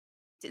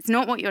It's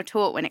not what you're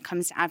taught when it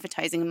comes to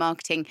advertising and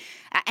marketing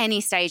at any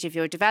stage of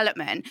your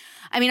development.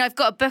 I mean, I've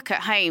got a book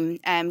at home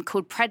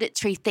called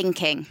Predatory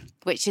Thinking,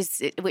 which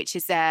is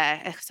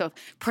sort of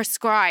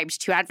prescribed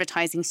to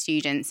advertising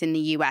students in the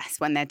US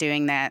when they're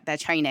doing their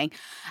training.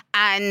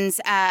 And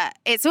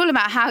it's all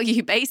about how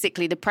you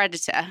basically, the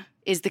predator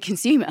is the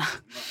consumer.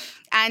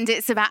 And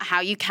it's about how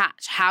you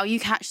catch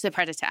the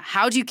predator.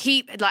 How do you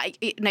keep,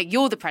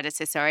 you're the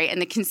predator, sorry, and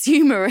the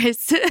consumer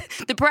is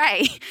the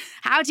prey.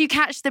 How do you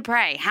catch the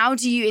prey? How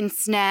do you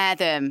ensnare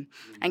them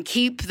and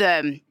keep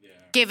them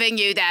giving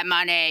you their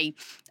money?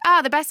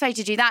 The best way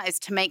to do that is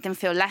to make them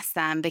feel less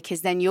than,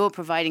 because then you're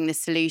providing the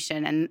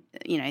solution and,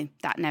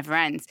 that never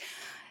ends.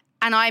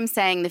 And I'm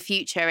saying the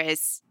future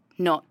is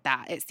not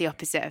that. It's the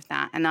opposite of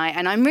that. And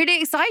I'm really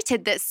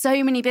excited that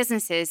so many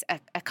businesses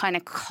are kind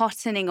of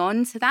cottoning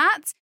on to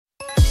that.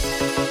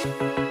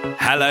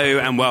 Hello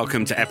and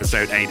welcome to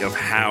episode 8 of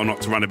How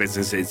Not to Run a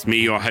Business. It's me,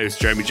 your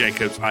host, Jeremy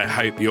Jacobs. I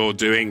hope you're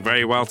doing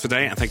very well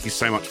today, and thank you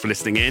so much for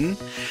listening in.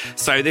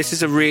 So this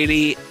is a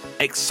really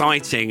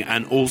exciting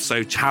and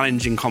also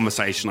challenging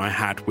conversation I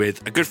had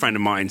with a good friend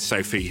of mine,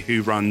 Sophie,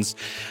 who runs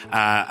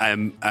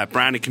a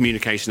brand and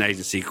communication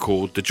agency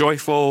called The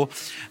Joyful.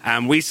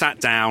 And we sat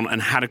down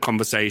and had a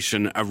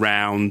conversation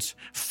around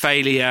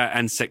failure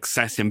and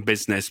success in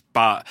business.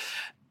 But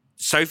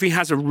Sophie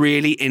has a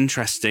really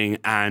interesting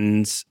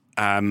and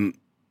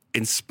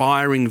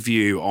inspiring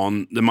view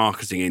on the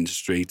marketing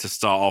industry to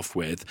start off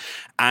with.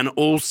 And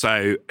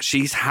also,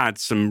 she's had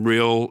some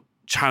real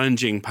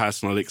challenging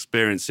personal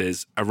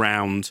experiences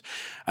around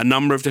a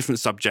number of different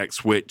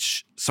subjects,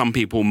 which some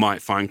people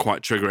might find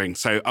quite triggering.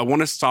 So I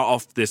want to start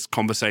off this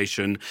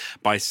conversation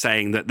by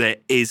saying that there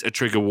is a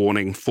trigger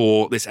warning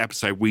for this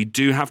episode. We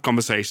do have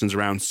conversations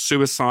around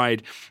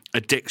suicide,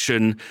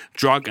 addiction,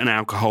 drug and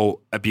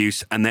alcohol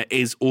abuse, and there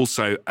is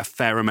also a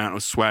fair amount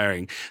of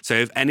swearing. So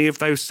if any of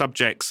those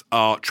subjects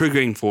are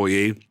triggering for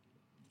you,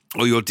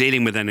 or you're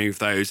dealing with any of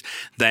those,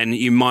 then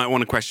you might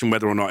want to question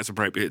whether or not it's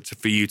appropriate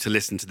for you to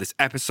listen to this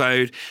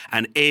episode.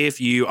 And if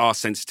you are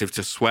sensitive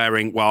to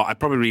swearing, well, I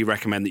probably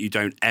recommend that you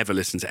don't ever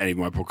listen to any of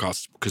my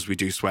podcasts because we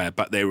do swear,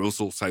 but there is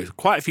also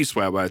quite a few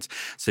swear words.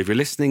 So if you're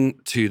listening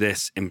to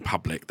this in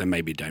public, then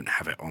maybe don't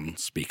have it on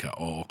speaker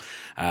or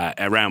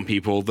around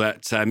people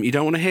that you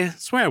don't want to hear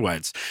swear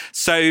words.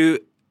 So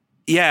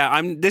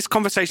this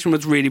conversation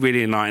was really,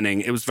 really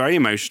enlightening. It was very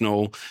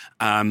emotional.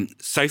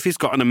 Sophie's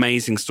got an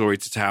amazing story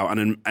to tell,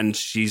 and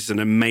she's an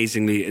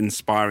amazingly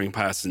inspiring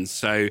person.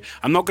 So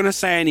I'm not going to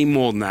say any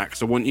more than that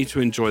because I want you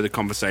to enjoy the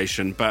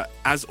conversation. But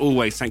as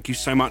always, thank you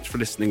so much for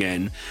listening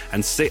in,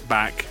 and sit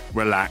back,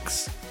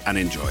 relax, and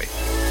enjoy.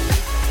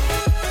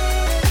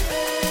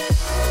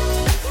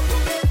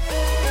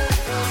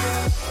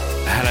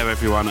 Hello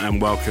everyone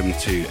and welcome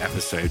to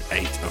episode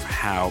 8 of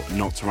How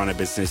Not to Run a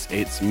Business.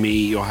 It's me,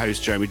 your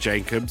host, Jeremy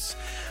Jacobs.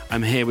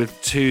 I'm here with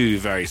two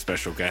very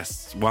special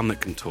guests, one that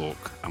can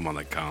talk and one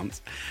that can't.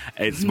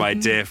 It's my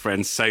dear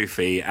friend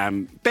Sophie,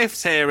 and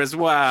Biff's here as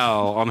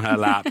well on her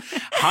lap.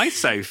 Hi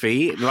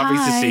Sophie, lovely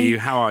to see you.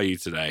 How are you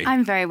today?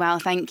 I'm very well,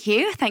 thank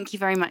you. Thank you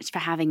very much for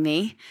having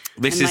me.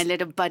 This is my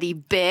little buddy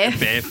Biff.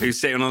 Biff, who's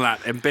sitting on the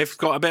lap. And Biff's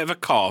got a bit of a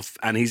cough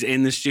and he's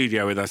in the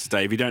studio with us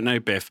today. If you don't know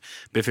Biff,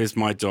 Biff is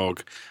my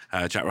dog,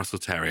 Jack Russell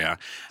Terrier.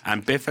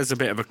 And Biff has a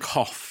bit of a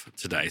cough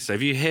today. So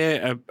if you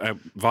hear a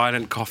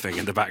violent coughing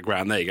in the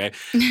background, there you go.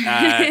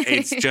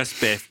 It's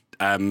just Biff.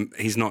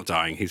 He's not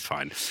dying. He's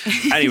fine.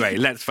 Anyway,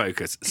 let's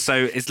focus.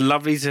 So it's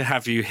lovely to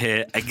have you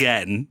here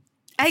again.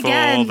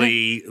 For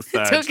the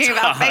third Talking time.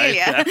 about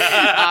failure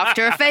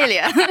after a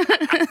failure.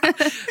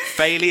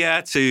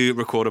 Failure to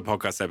record a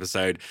podcast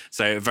episode.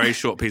 So a very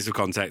short piece of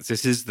context.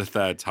 This is the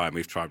third time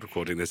we've tried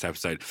recording this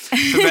episode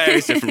for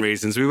various different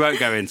reasons. We won't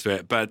go into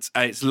it, but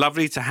it's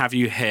lovely to have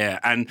you here.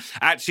 And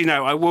actually,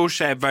 no, I will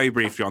share very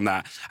briefly on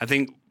that. I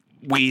think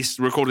we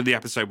recorded the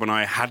episode when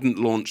I hadn't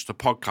launched the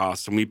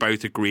podcast, and we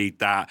both agreed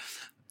that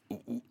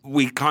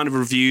we kind of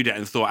reviewed it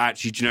and thought,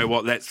 actually, do you know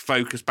what? Let's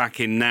focus back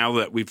in now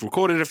that we've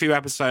recorded a few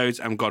episodes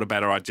and got a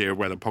better idea of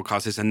where the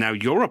podcast is. And now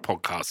you're a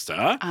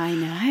podcaster. I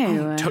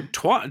know.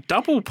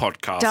 Double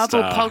podcaster.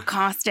 Double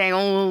podcasting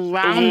all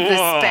around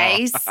the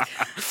space.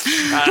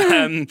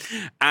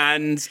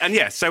 And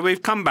yeah, so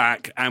we've come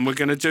back and we're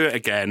going to do it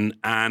again.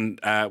 And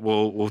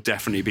we'll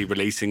definitely be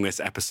releasing this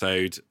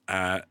episode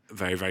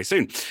very, very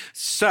soon.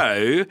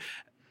 So,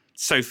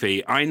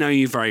 Sophie, I know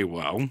you very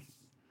well,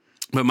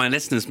 but my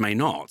listeners may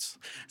not.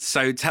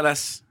 So tell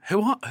us,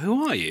 who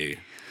are you?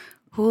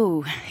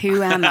 Ooh,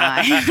 who am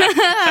I?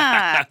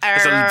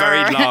 It's a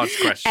very large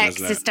question,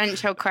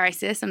 Existential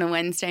crisis on a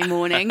Wednesday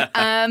morning. Who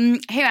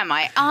am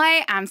I?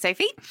 I am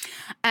Sophie.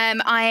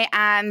 I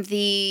am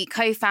the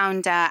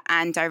co-founder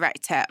and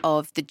director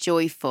of The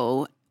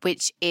Joyful,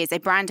 which is a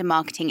brand and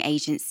marketing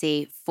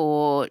agency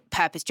for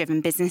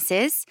purpose-driven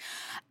businesses.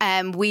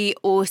 We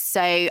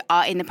also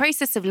are in the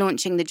process of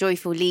launching the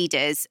Joyful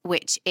Leaders,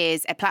 which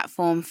is a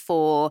platform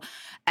for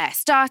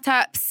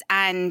startups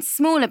and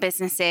smaller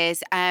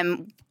businesses,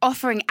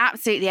 offering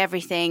absolutely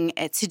everything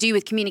to do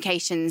with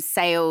communications,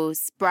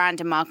 sales, brand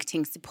and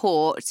marketing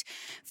support,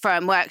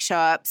 from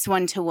workshops,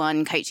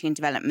 one-to-one coaching and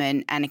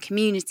development, and a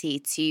community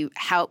to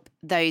help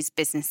those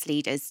business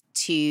leaders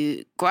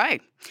to grow.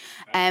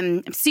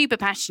 I'm super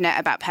passionate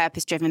about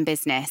purpose-driven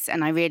business,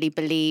 and I really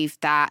believe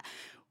that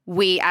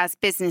we as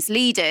business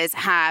leaders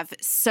have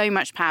so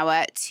much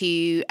power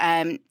to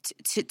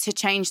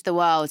change the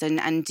world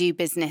and do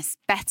business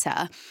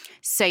better,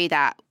 so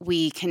that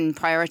we can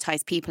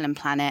prioritize people and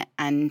planet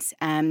and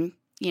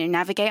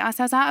navigate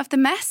ourselves out of the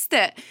mess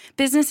that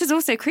business has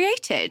also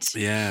created.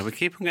 Yeah,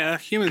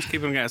 humans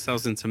keep on getting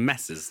ourselves into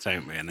messes,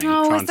 don't we? And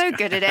we're so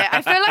good at it.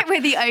 I feel like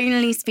we're the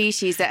only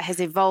species that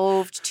has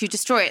evolved to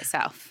destroy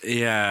itself.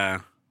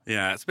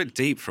 Yeah, it's a bit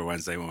deep for a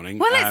Wednesday morning.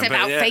 Well, it's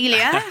about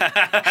failure.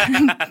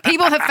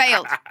 People have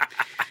failed.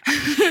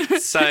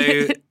 So,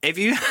 if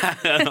you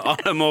on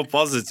a more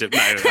positive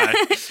note,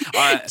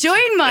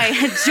 join my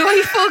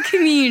joyful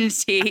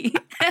community.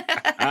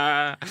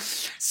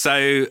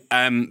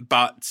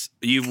 But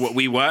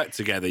we worked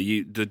together.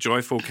 The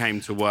Joyful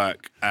came to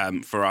work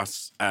for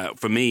us,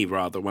 for me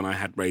rather, when I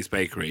had Ray's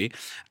Bakery,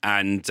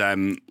 and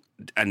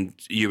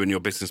you and your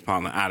business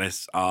partner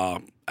Alice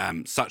are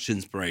such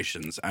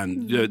inspirations,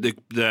 and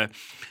the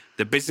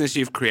business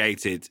you've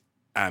created,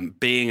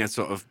 being a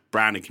sort of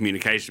brand and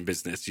communication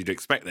business, you'd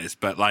expect this,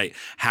 but like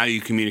how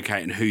you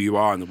communicate and who you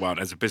are in the world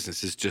as a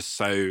business is just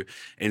so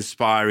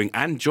inspiring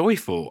and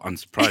joyful,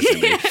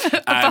 unsurprisingly.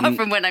 Apart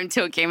from when I'm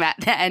talking about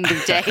the end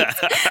of days.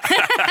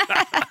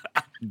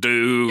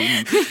 Doom.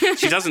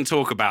 She doesn't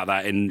talk about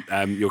that in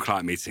your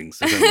client meetings,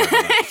 so don't worry about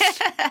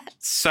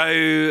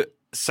that.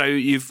 So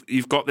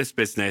you've got this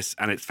business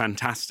and it's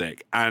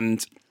fantastic.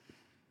 And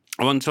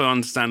I want to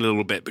understand a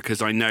little bit,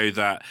 because I know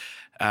that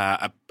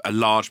a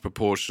large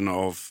proportion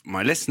of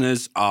my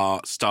listeners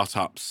are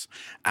startups.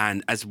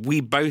 And as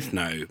we both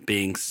know,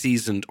 being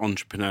seasoned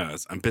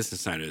entrepreneurs and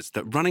business owners,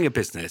 that running a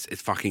business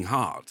is fucking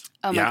hard.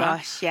 Oh my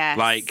gosh, yes.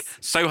 Like,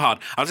 so hard.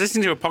 I was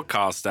listening to a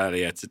podcast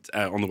earlier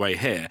on the way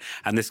here,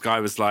 and this guy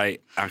was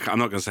like, I'm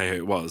not going to say who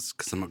it was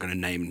because I'm not going to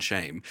name and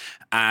shame.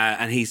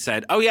 And he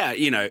said, oh yeah,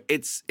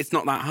 it's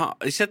not that hard.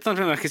 He said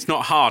something like, it's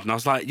not hard. And I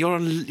was like, you're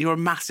a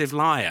massive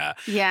liar.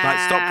 Yeah.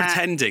 Like, stop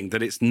pretending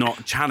that it's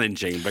not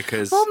challenging,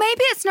 because... Well,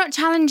 maybe it's not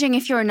challenging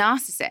if you're a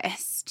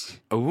narcissist.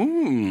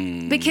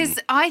 Ooh. Because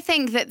I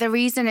think that the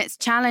reason it's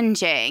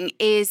challenging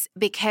is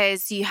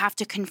because you have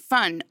to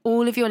confront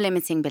all of your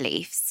limiting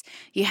beliefs.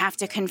 You have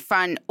to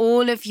confront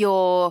all of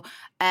the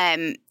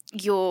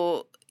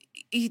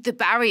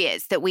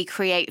barriers that we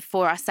create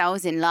for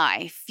ourselves in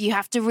life. You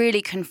have to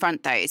really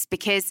confront those,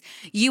 because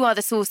you are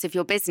the source of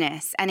your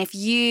business. And if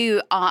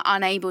you are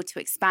unable to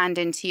expand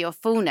into your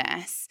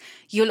fullness,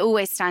 you'll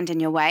always stand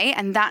in your way.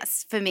 And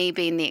that's, for me,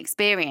 been the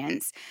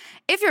experience.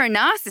 If you're a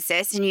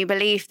narcissist and you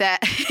believe that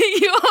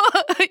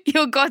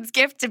you're God's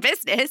gift to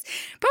business,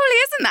 probably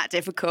isn't that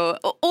difficult.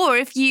 Or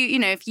if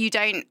you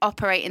don't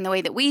operate in the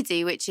way that we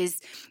do, which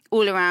is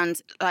all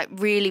around like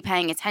really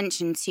paying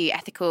attention to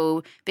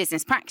ethical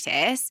business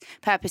practice,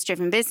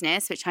 purpose-driven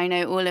business, which I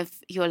know all of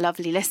your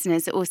lovely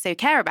listeners also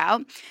care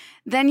about,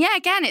 then yeah,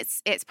 again,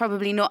 it's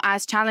probably not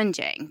as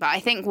challenging. But I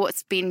think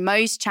what's been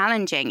most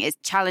challenging is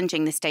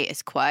challenging the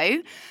status quo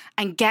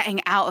and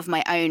getting out of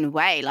my own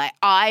way. Like,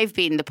 I've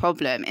been the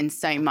problem in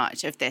so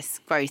much of this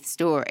growth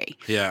story.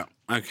 Yeah.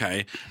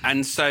 Okay.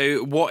 And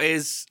so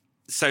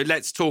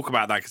let's talk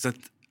about that, because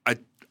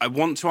I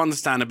want to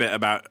understand a bit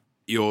about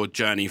your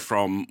journey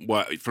from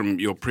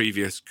your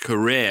previous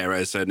career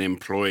as an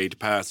employed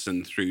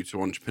person through to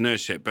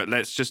entrepreneurship. But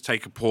let's just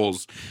take a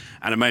pause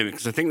and a moment,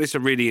 because I think this is a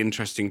really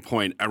interesting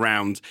point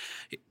around,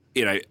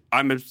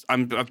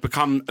 I've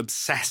become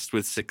obsessed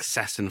with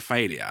success and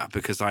failure,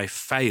 because I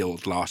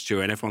failed last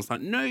year, and everyone's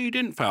like, no, you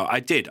didn't fail. I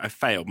did. I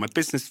failed. My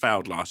business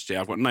failed last year.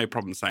 I've got no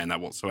problem saying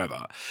that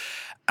whatsoever.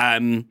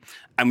 And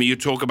when you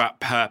talk about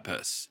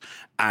purpose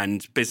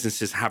and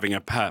businesses having a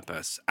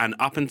purpose, and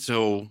up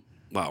until,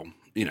 well,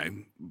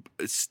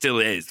 it still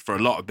is for a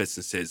lot of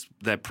businesses,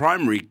 their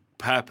primary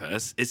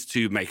purpose is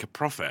to make a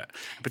profit.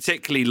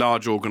 Particularly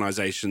large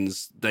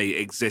organizations, they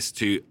exist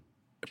to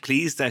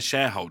please their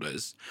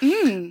shareholders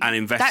and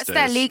investors. That's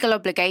their legal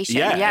obligation.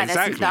 Yeah,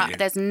 exactly.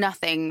 There's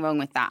nothing wrong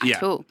with that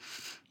at all.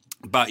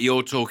 But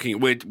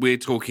we're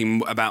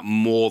talking about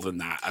more than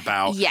that,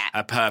 about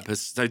a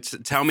purpose. So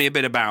tell me a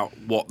bit about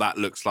what that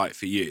looks like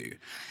for you.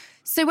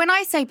 So when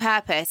I say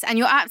purpose, and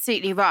you're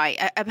absolutely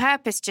right, a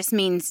purpose just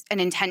means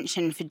an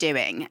intention for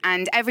doing.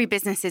 And every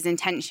business's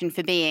intention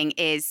for being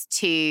is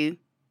to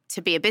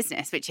be a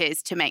business, which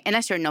is to make,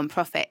 unless you're a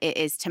non-profit, it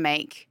is to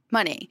make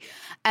money.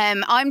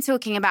 I'm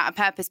talking about a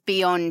purpose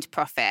beyond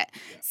profit.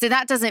 So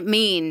that doesn't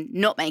mean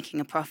not making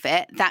a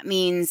profit. That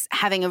means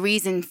having a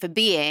reason for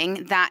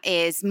being that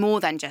is more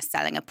than just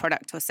selling a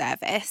product or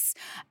service.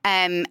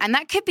 And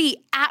that could be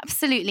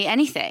absolutely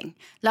anything.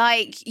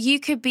 Like you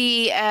could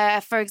be,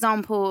 for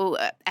example,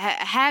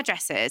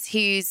 hairdressers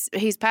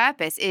whose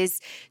purpose is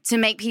to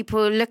make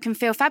people look and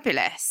feel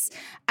fabulous.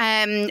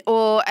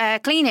 Or a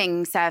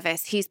cleaning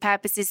service whose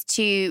purpose is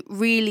to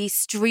really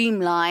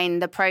streamline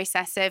the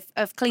process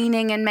of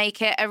cleaning and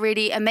make it a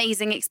really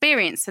amazing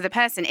experience for the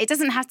person. It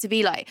doesn't have to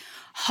be like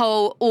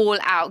whole,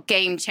 all-out,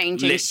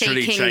 game-changing,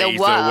 shaking the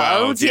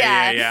world.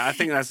 Yeah. I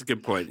think that's a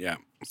good point. Yeah,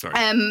 sorry.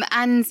 And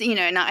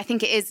and I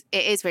think it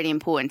is really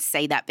important to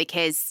say that,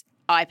 because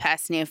I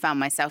personally have found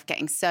myself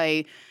getting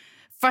so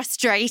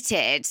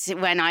frustrated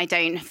when I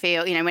don't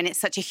feel, when it's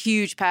such a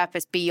huge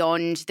purpose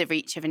beyond the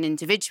reach of an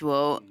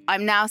individual.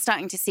 I'm now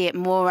starting to see it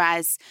more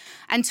as,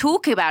 and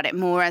talk about it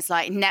more as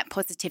like net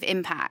positive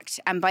impact.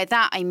 And by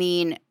that, I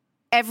mean,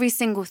 every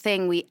single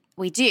thing we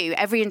do,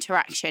 every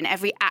interaction,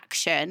 every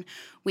action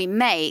we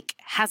make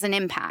has an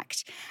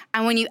impact.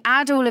 And when you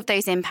add all of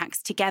those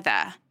impacts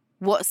together,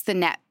 what's the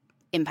net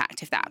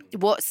impact of that?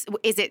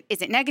 Is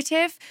it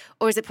negative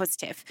or is it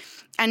positive?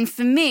 And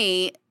for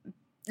me,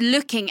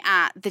 looking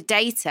at the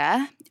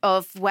data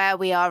of where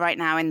we are right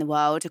now in the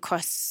world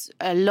across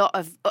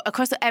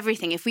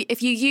everything,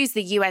 if you use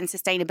the UN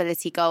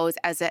sustainability goals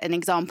as an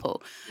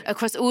example,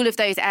 across all of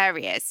those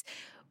areas,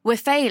 we're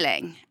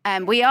failing.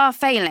 We are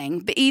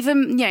failing, but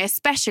even,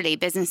 especially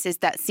businesses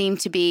that seem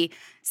to be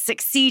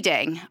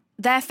succeeding,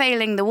 they're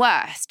failing the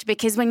worst,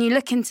 because when you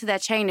look into their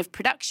chain of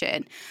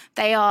production,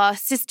 they are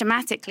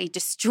systematically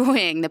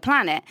destroying the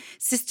planet,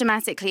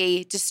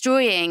 systematically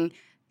destroying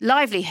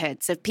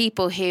livelihoods of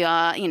people who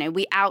are,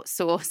 we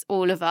outsource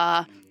all of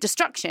our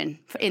destruction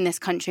in this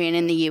country and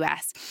in the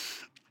US.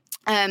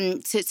 To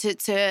Don't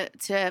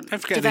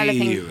forget developing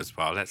the EU as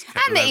well. And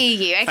the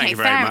EU. Okay, Thank you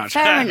very much.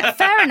 Fair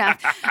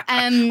enough.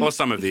 Or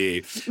some of the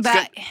EU. Just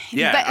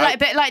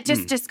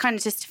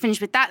to finish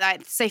with that.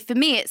 Like, so for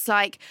me, it's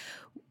like,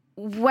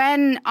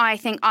 when I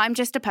think I'm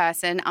just a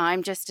person,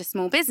 I'm just a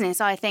small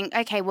business, I think,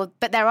 okay, well,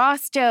 but there are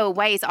still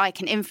ways I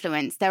can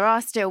influence. There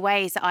are still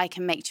ways that I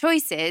can make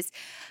choices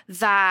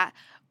that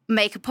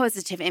make a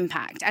positive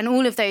impact. And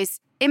all of those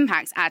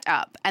impacts add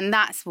up. And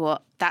that's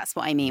what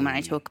I mean when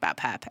I talk about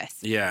purpose.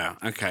 Yeah,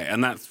 okay.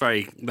 And that's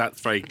very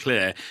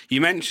clear.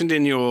 You mentioned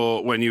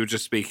when you were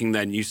just speaking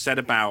then, you said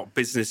about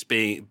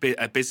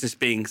a business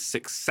being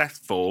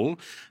successful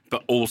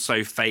but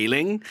also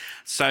failing.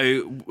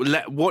 So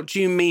what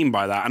do you mean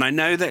by that? And I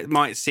know that it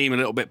might seem a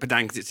little bit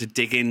pedantic to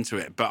dig into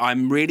it, but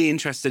I'm really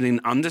interested in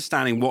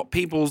understanding what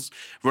people's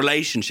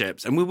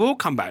relationships, and we will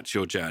come back to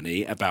your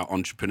journey about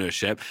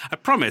entrepreneurship, I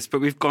promise, but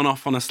we've gone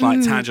off on a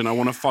slight tangent. I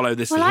want to follow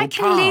this little path.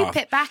 Well, I can loop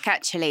it back,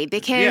 actually,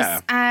 because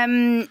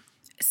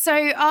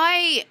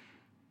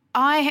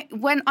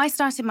when I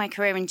started my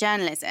career in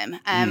journalism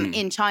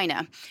in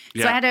China,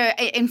 so I had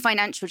in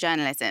financial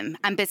journalism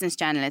and business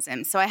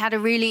journalism. So I had a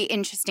really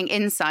interesting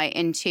insight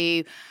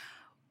into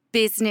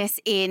business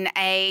in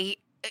a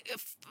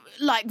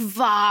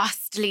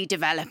vastly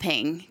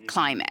developing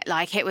climate.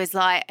 Like it was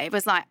like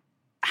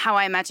how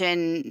I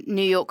imagine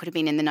New York would have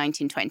been in the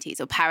 1920s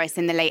or Paris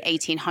in the late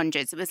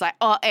 1800s.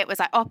 It was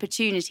like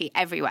opportunity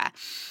everywhere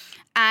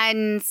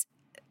and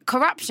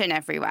corruption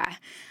everywhere.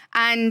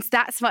 And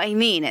that's what I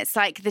mean. It's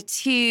like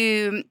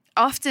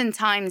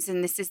oftentimes,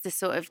 and this is the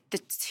sort of the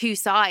two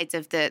sides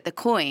of the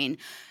coin,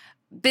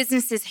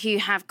 businesses who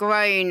have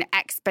grown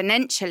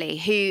exponentially,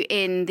 who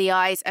in the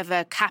eyes of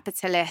a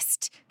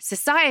capitalist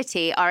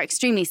society are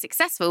extremely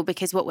successful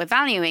because what we're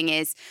valuing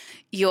is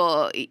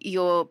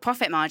your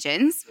profit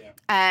margins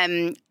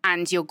and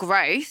your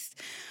growth.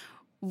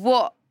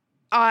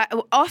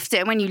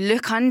 Often when you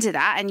look under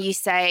that and you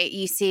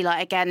see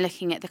like, again,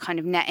 looking at the kind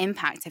of net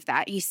impact of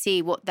that, you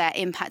see what their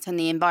impact on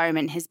the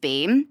environment has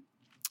been.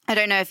 I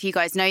don't know if you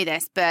guys know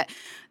this, but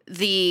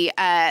the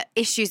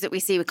issues that we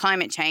see with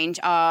climate change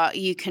I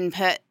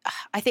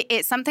think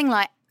it's something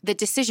like the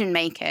decision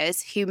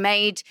makers who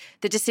made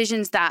the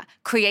decisions that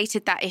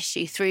created that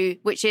issue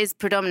which is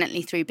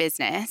predominantly through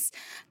business,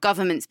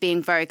 governments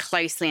being very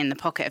closely in the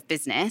pocket of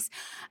business,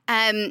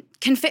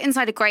 can fit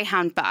inside a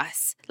Greyhound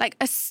bus. Like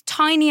a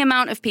tiny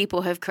amount of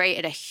people have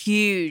created a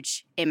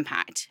huge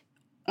impact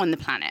on the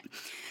planet.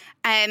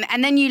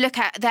 And then you look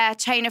at their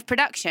chain of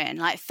production,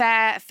 like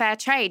fair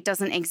trade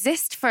doesn't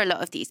exist for a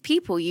lot of these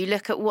people. You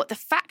look at what the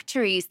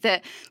factories,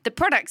 the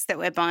products that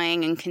we're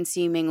buying and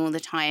consuming all the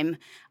time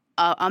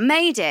are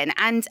made in.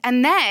 And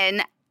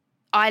then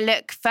I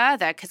look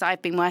further, because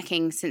I've been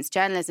working since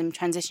journalism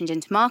transitioned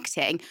into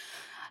marketing.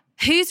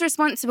 Who's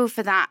responsible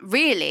for that?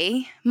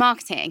 Really?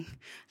 Marketing.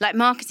 Like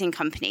marketing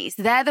companies.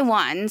 They're the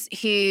ones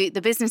who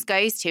the business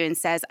goes to and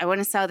says, I want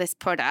to sell this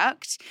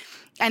product.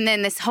 And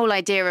then this whole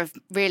idea of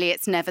really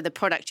it's never the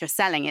product you're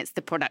selling, it's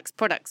the product's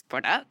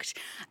product.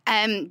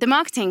 The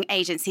marketing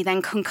agency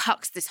then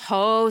concocts this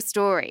whole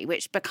story,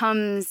 which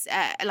becomes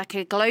like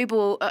a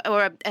global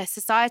or a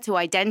societal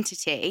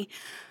identity.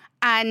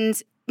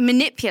 And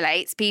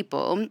manipulates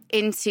people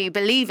into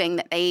believing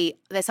that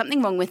there's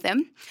something wrong with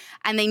them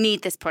and they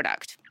need this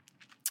product.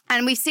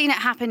 And we've seen it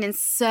happen in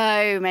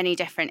so many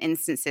different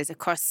instances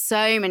across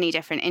so many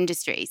different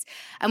industries.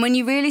 And when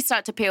you really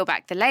start to peel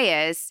back the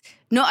layers,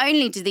 not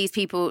only do these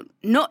people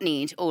not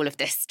need all of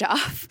this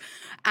stuff,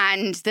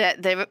 and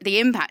the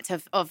impact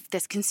of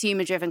this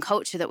consumer-driven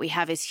culture that we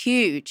have is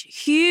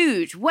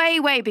huge,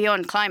 way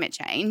beyond climate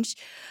change,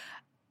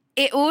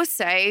 it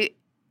also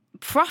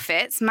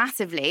profits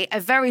massively a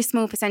very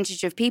small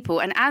percentage of people.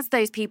 And as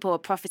those people are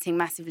profiting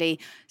massively,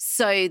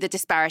 so the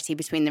disparity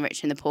between the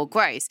rich and the poor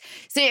grows.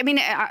 So, I mean,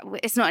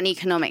 it's not an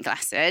economic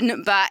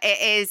lesson, but it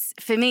is,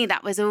 for me,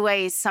 that was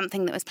always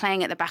something that was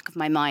playing at the back of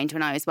my mind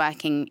when I was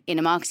working in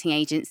a marketing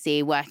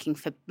agency, working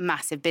for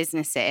massive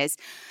businesses.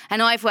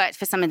 And I've worked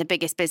for some of the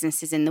biggest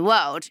businesses in the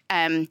world,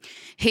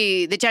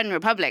 who the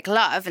general public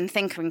love and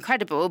think are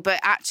incredible, but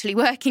actually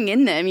working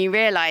in them, you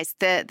realise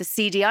the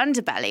seedy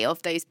underbelly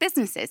of those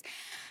businesses.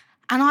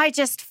 And I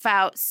just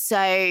felt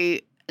so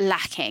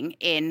lacking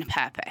in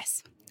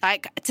purpose.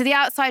 Like, to the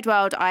outside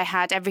world, I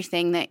had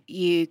everything that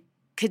you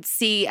could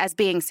see as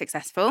being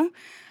successful.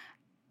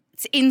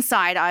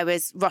 Inside, I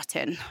was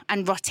rotten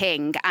and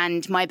rotting,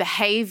 and my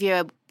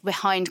behaviour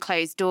behind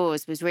closed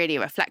doors was really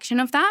a reflection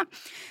of that.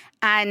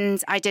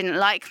 And I didn't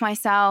like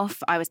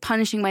myself. I was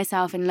punishing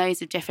myself in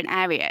loads of different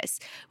areas,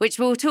 which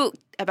we'll talk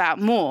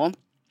about more.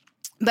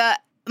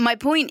 But my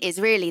point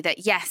is really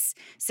that, yes,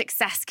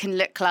 success can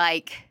look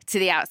like, to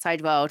the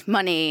outside world,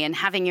 money and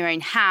having your own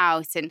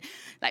house and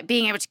like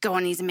being able to go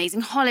on these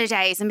amazing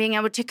holidays and being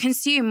able to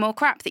consume more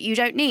crap that you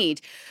don't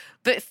need.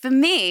 But for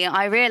me,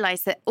 I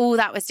realized that all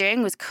that was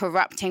doing was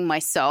corrupting my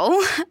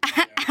soul.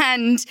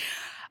 and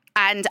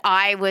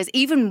I was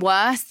even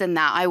worse than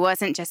that. I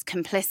wasn't just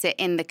complicit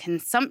in the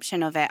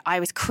consumption of it.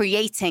 I was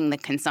creating the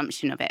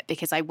consumption of it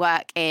because I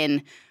work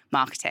in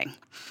marketing.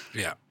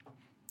 Yeah.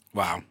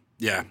 Wow.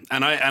 Yeah,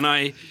 and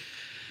I,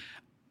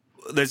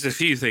 there's a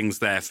few things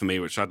there for me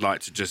which I'd like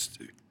to just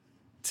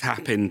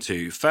tap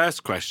into.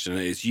 First question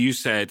is, you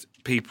said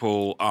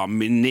people are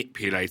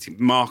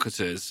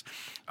marketers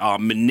are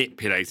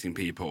manipulating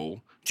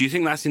people. Do you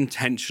think that's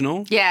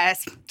intentional?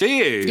 Yes. Do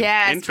you?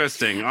 Yes.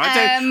 Interesting.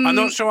 I'm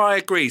not sure I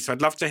agree, so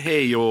I'd love to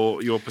hear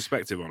your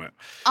perspective on it.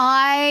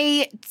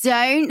 I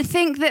don't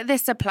think that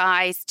this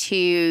applies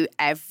to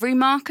every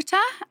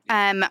marketer.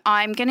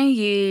 I'm going to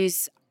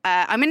use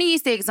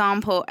the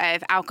example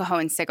of alcohol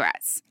and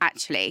cigarettes,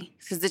 actually,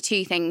 because the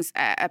two things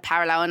are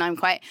parallel, and I'm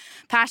quite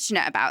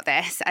passionate about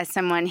this as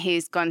someone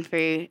who's gone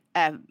through,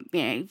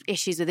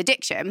 issues with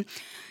addiction.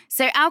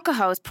 So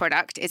alcohol's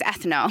product is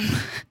ethanol.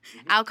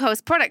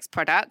 Alcohol's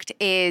product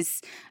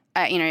is,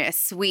 a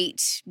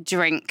sweet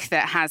drink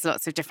that has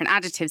lots of different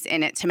additives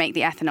in it to make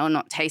the ethanol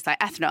not taste like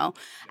ethanol.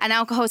 And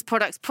alcohol's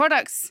product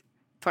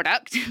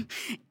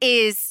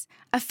is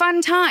a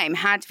fun time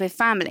had with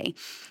family.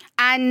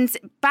 And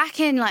back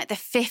in like the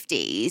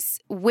 50s,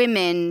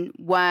 women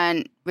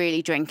weren't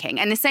really drinking.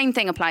 And the same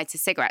thing applied to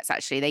cigarettes,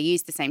 actually. They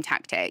used the same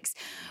tactics.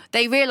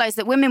 They realized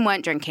that women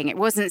weren't drinking. It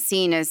wasn't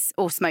seen as,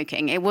 or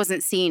smoking. It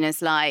wasn't seen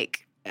as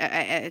like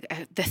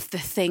the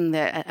thing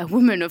that a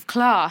woman of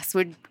class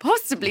would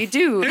possibly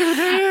do.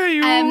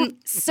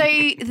 So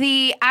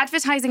the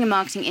advertising and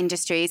marketing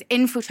industries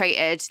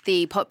infiltrated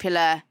the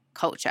popular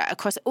culture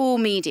across all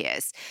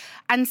medias.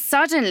 And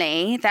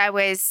suddenly there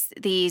was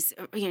these,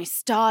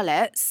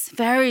 starlets,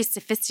 very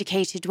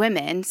sophisticated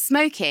women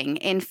smoking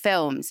in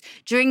films,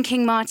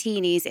 drinking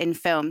martinis in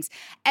films.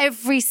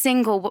 Every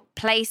single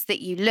place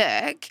that you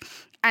look,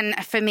 and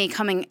for me,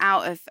 coming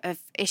out of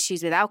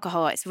issues with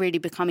alcohol, it's really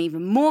become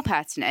even more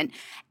pertinent.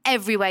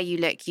 Everywhere you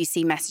look, you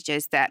see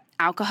messages that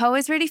alcohol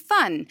is really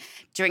fun.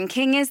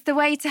 Drinking is the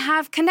way to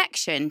have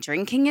connection.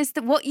 Drinking is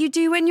what you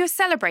do when you're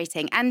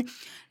celebrating. And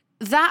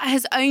that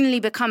has only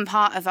become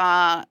part of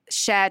our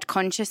shared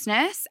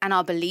consciousness and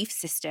our belief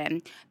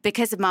system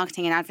because of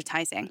marketing and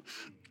advertising.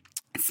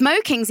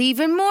 Smoking's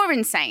even more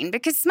insane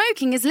because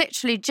smoking is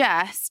literally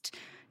just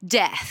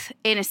death.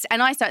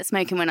 And I started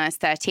smoking when I was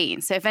 13.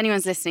 So if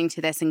anyone's listening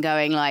to this and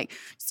going like,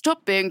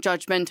 stop being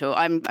judgmental,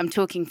 I'm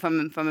talking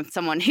from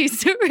someone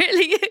who's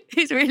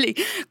really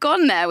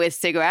gone there with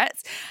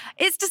cigarettes.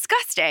 It's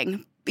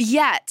disgusting.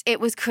 Yet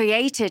it was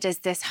created as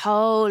this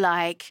whole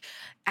like,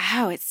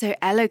 oh, it's so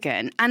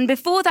elegant. And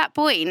before that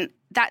point,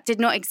 that did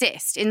not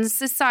exist. In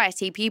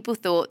society, people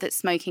thought that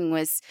smoking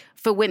was,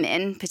 for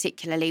women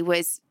particularly,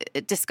 was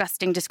a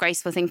disgusting,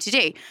 disgraceful thing to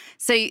do.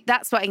 So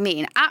that's what I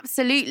mean.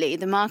 Absolutely,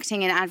 the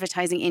marketing and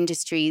advertising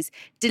industries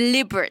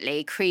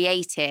deliberately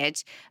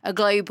created a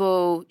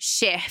global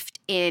shift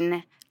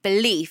in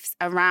beliefs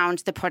around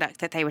the product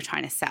that they were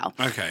trying to sell.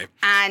 Okay.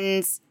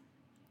 And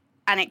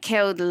it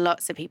killed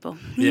lots of people.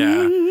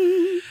 Yeah.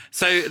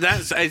 So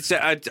that's...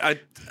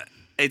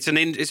 It's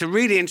a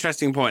really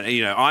interesting point.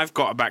 I've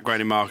got a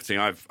background in marketing.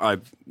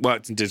 I've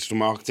worked in digital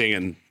marketing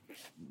and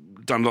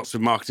done lots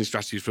of marketing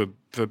strategies for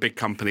big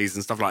companies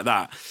and stuff like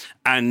that.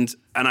 And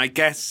I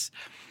guess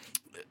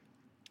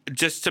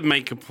just to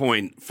make a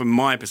point from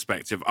my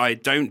perspective, I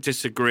don't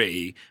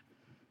disagree,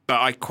 but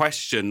I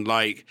question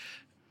like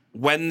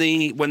when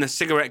the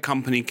cigarette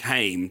company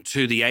came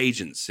to the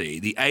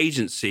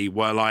agency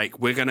were like,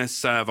 we're going to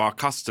serve our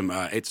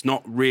customer. It's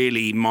not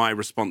really my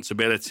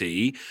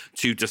responsibility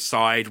to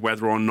decide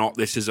whether or not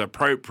this is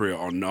appropriate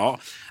or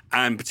not.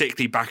 And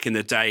particularly back in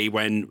the day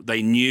when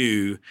they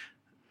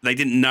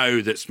didn't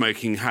know that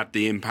smoking had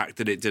the impact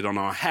that it did on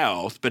our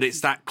health. But it's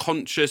that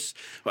conscious,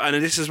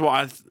 and this is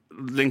what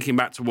linking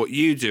back to what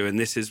you do, and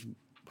I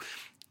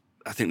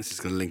think this is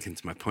going to link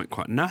into my point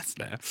quite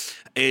nicely,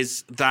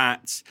 is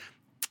that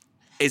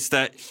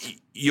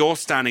you're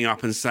standing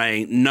up and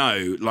saying,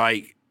 no,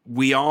 like,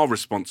 we are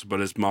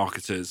responsible as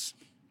marketers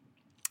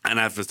and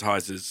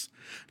advertisers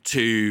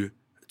to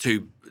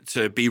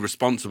be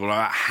responsible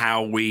about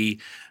how we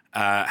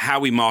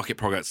market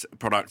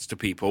products to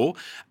people.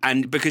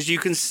 And because you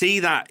can see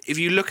that if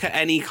you look at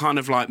any kind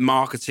of like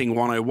marketing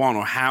 101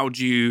 or how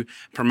do you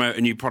promote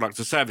a new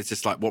product or service,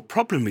 it's like, what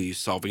problem are you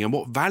solving and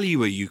what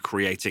value are you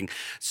creating?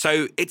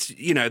 So it's,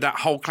 that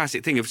whole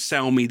classic thing of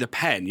sell me the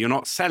pen. You're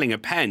not selling a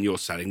pen, you're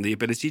selling the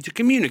ability to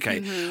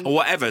communicate or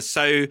whatever.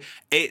 So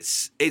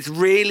it's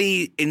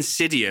really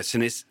insidious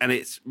and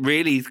it's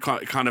really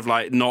kind of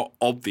like not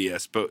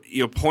obvious, but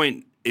your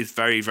point is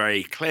very,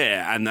 very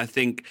clear. And I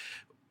think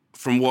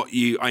from what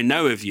I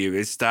know of you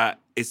is that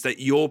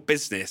your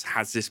business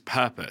has this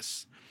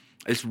purpose,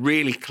 this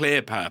really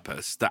clear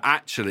purpose that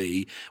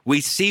actually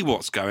we see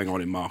what's going on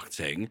in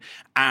marketing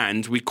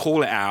and we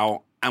call it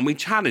out and we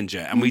challenge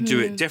it and we do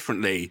it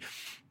differently.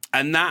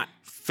 And that,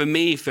 for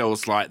me,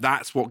 feels like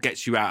that's what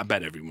gets you out of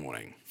bed every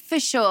morning. For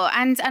sure.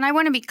 And I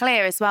want to be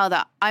clear as well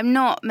that I'm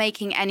not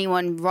making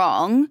anyone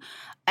wrong.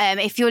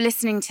 If you're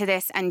listening to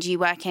this and you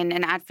work in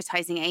an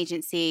advertising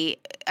agency,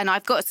 and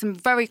I've got some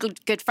very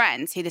good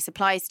friends who this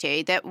applies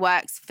to that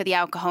works for the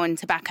alcohol and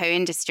tobacco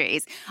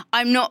industries,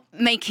 I'm not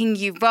making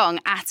you wrong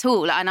at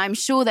all. And I'm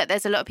sure that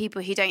there's a lot of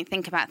people who don't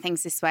think about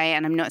things this way.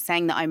 And I'm not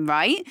saying that I'm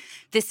right.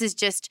 This is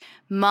just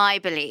my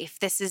belief.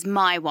 This is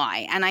my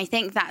why. And I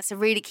think that's a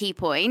really key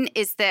point,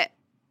 is that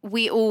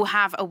we all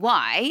have a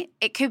why.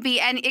 It could be,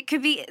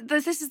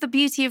 this is the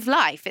beauty of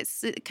life.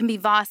 It can be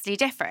vastly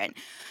different.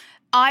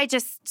 I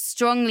just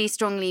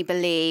strongly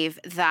believe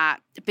that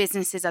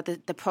businesses are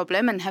the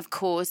problem and have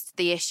caused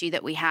the issue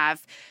that we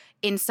have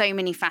in so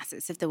many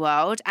facets of the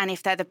world. And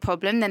if they're the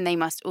problem, then they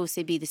must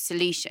also be the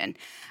solution.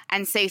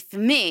 And so for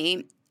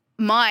me,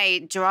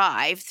 my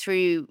drive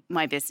through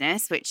my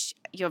business, which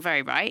you're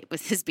very right,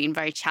 has been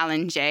very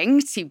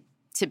challenging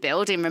to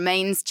build and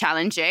remains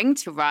challenging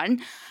to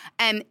run,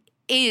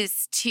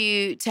 is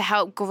to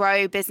help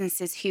grow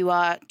businesses who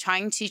are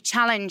trying to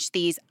challenge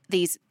these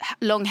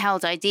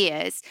long-held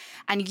ideas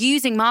and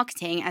using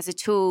marketing as a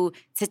tool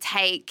to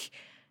take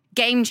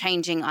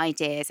game-changing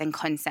ideas and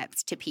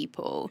concepts to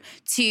people,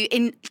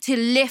 to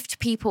lift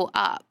people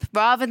up,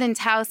 rather than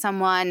tell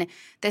someone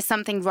there's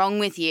something wrong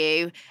with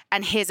you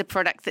and here's a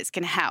product that's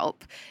going to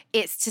help.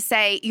 It's to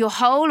say you're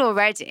whole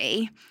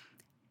already,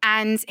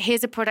 and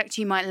here's a product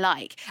you might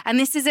like. And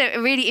this is a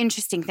really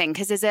interesting thing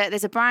because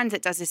there's a brand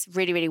that does this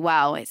really, really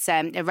well. It's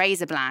a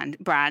razor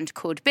brand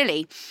called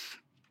Billy.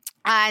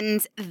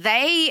 And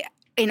they,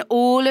 in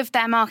all of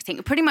their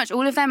marketing, pretty much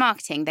all of their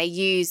marketing, they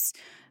use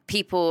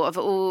people of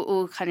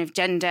all kind of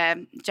gender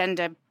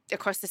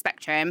across the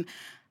spectrum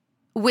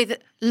with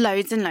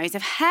loads and loads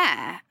of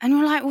hair. And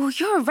we're like, well,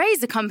 you're a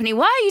razor company.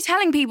 Why are you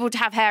telling people to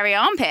have hairy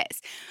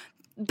armpits?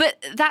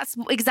 But that's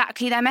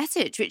exactly their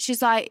message, which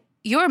is like,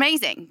 you're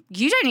amazing.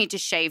 You don't need to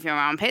shave your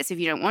armpits if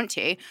you don't want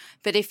to.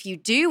 But if you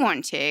do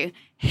want to,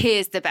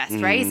 here's the best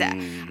razor.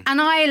 And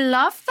I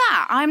love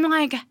that. I'm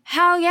like,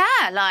 hell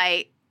yeah.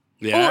 Like,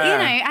 yeah.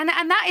 Or,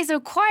 and that is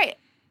quite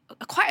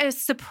a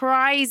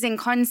surprising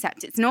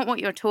concept. It's not what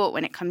you're taught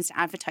when it comes to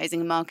advertising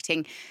and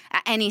marketing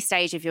at any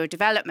stage of your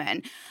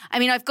development. I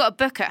mean, I've got a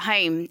book at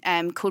home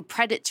called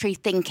Predatory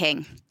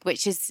Thinking,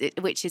 which is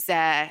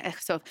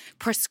sort of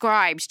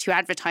prescribed to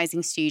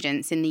advertising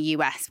students in the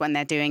US when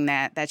they're doing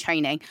their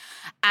training.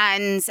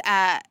 And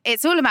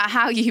it's all about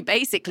how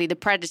the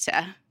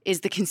predator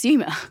is the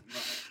consumer.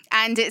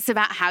 And it's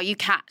about how you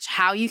catch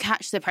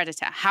the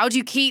predator. How do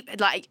you keep,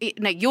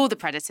 you're the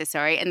predator,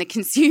 sorry, and the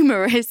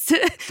consumer is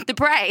the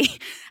prey.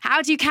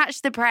 How do you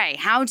catch the prey?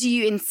 How do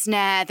you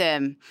ensnare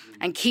them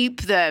and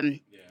keep them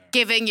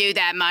giving you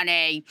their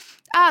money?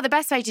 The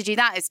best way to do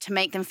that is to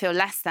make them feel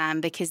less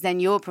than, because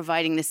then you're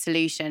providing the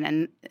solution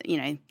and,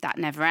 that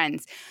never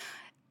ends.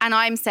 And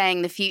I'm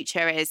saying the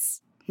future is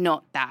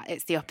not that.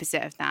 It's the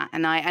opposite of that.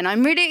 And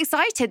I'm really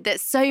excited that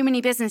so many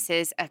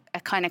businesses are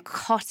kind of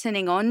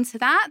cottoning on to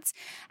that.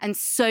 And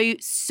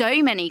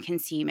so many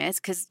consumers,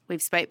 because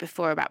we've spoke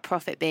before about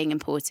profit being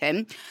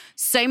important,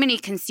 so many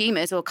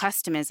consumers or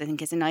customers, I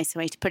think is a nicer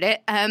way to put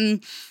it, are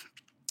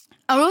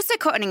also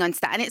cottoning on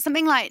to that. And it's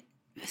something like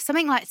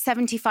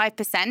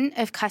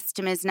 75% of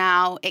customers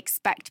now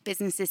expect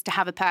businesses to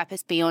have a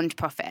purpose beyond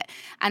profit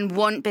and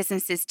want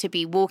businesses to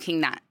be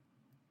walking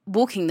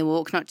the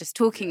walk, not just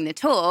talking the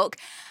talk,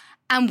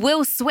 and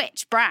will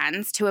switch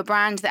brands to a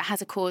brand that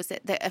has a cause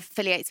that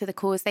affiliates with a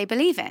cause they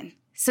believe in.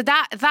 So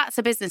that's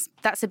a business.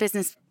 That's a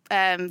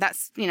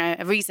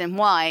reason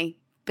why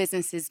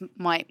businesses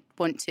might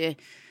want to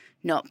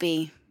not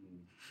be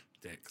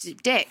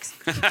dicks.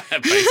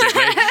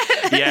 Basically.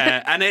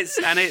 Yeah. And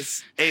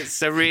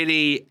it's a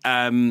really,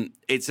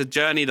 it's a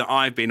journey that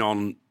I've been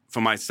on for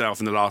myself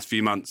in the last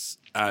few months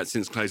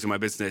since closing my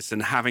business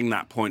and having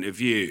that point of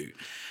view.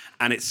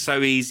 And it's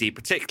so easy,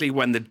 particularly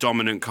when the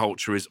dominant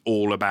culture is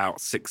all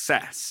about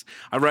success.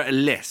 I wrote a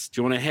list.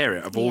 Do you want to hear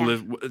it? Of all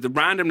the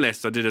random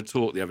list. I did a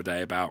talk the other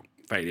day about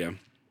failure.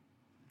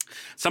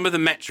 Some of the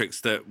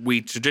metrics that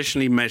we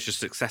traditionally measure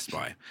success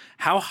by.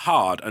 How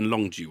hard and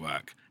long do you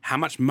work? How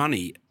much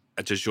money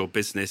does your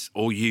business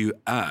or you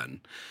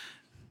earn?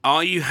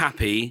 Are you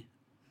happy?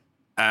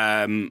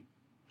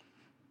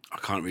 I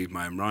can't read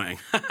my own writing.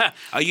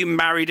 Are you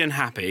married and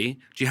happy?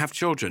 Do you have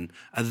children?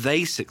 Are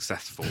they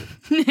successful?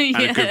 And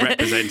a good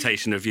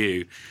representation of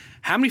you?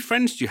 How many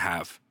friends do you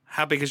have?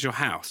 How big is your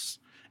house?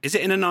 Is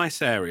it in a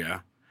nice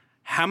area?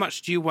 How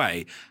much do you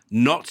weigh?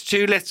 Not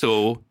too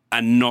little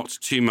and not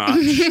too much.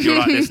 You're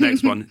like this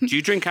next one. Do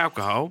you drink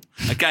alcohol?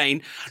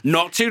 Again,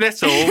 not too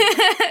little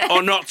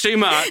or not too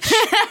much.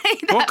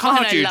 What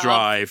car do you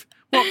drive?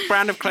 What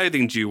brand of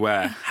clothing do you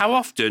wear? How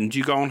often do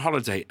you go on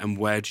holiday and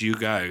where do you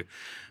go?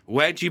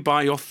 Where do you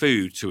buy your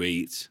food to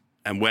eat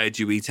and where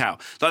do you eat out?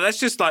 Like, that's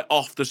just like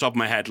off the top of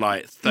my head,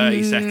 like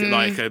 30 seconds,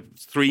 like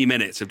 3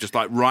 minutes of just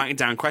like writing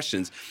down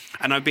questions.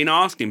 And I've been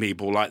asking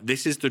people, like,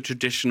 this is the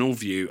traditional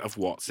view of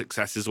what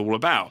success is all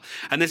about.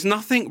 And there's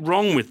nothing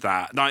wrong with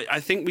that. Like,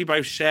 I think we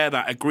both share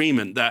that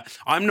agreement that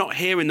I'm not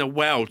here in the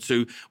world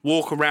to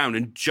walk around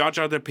and judge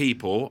other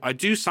people. I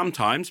do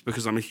sometimes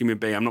because I'm a human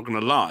being, I'm not going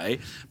to lie.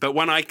 But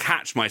when I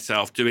catch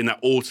myself doing that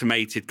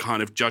automated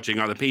kind of judging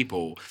other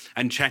people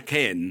and check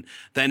in,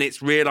 then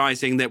it's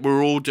realizing that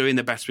we're all doing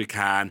the best we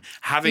can,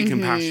 having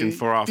compassion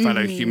for our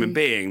fellow human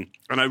being.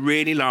 And I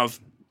really love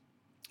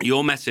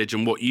your message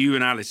and what you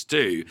and Alice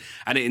do.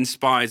 And it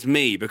inspires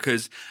me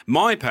because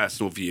my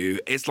personal view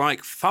is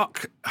like,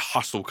 fuck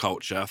hustle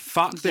culture.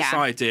 Fuck this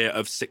idea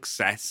of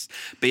success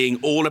being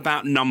all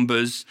about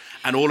numbers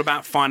and all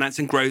about finance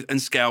and growth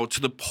and scale to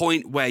the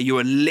point where you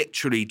are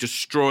literally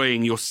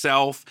destroying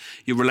yourself,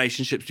 your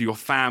relationships with your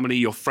family,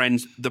 your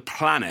friends, the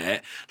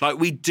planet. Like,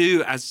 we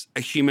do as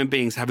human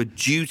beings have a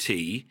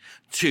duty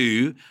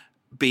to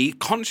be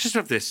conscious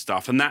of this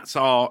stuff, and that's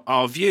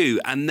our view.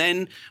 And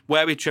then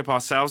where we trip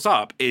ourselves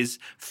up is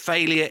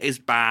failure is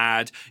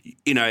bad.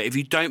 You know, if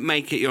you don't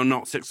make it, you're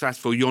not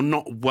successful. You're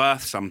not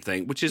worth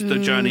something, which is the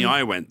journey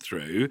I went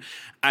through.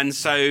 And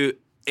so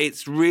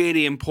it's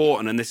really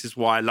important, and this is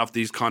why I love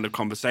these kind of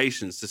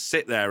conversations, to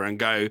sit there and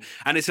go,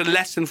 and it's a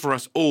lesson for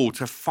us all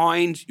to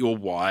find your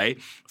why,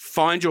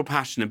 find your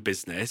passion in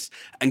business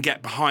and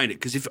get behind it.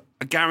 Because if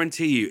I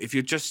guarantee you, if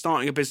you're just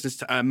starting a business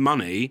to earn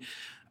money,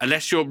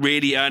 unless you're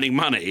really earning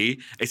money,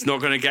 it's not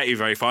going to get you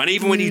very far. And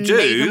even when you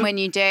do,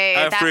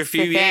 for a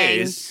few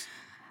years.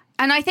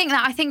 And I think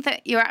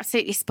that you're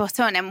absolutely spot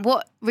on. And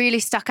what really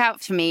stuck out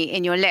for me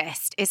in your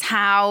list is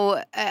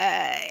how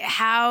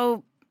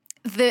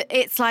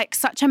it's like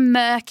such a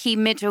murky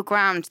middle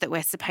ground that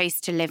we're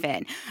supposed to live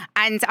in.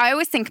 And I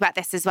always think about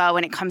this as well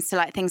when it comes to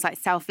like things like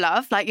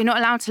self-love. Like, you're not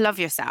allowed to love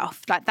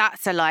yourself. Like,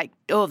 that's a like,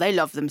 oh, they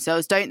love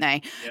themselves, don't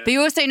they? Yeah. But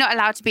you're also not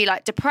allowed to be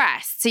like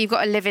depressed. So you've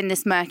got to live in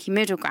this murky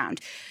middle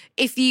ground.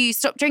 If you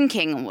stop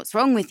drinking, what's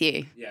wrong with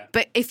you? Yeah.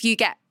 But if you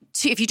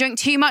drink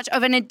too much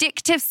of an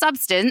addictive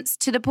substance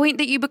to the point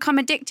that you become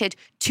addicted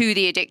to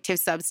the addictive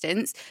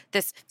substance,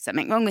 there's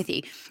something wrong with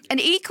you. And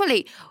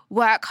equally,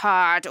 work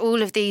hard,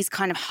 all of these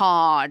kind of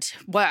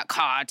work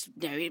hard,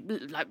 you know,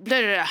 like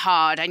blah, blah, blah,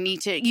 hard. You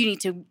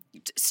need to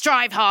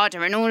strive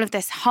harder and all of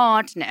this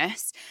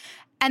hardness.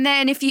 And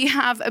then if you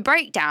have a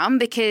breakdown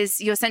because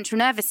your central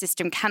nervous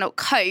system cannot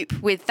cope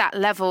with that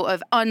level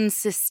of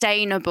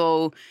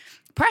unsustainable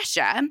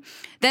pressure,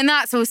 then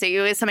that's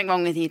also something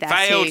wrong with you there.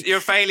 Failed, too. You're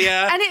a failure.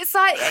 And it's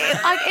like,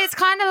 it's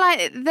kind of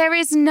like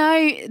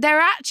there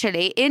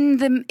actually in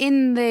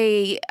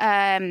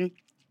the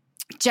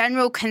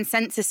general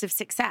consensus of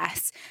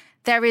success,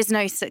 there is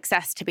no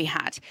success to be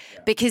had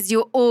because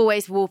you're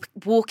always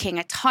walking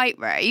a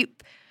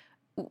tightrope.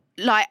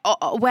 Like,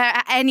 where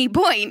at any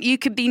point you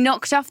could be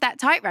knocked off that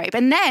tightrope,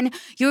 and then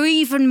you're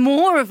even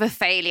more of a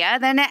failure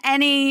than at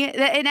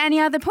any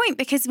other point,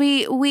 because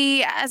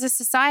we as a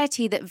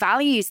society that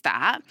values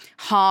that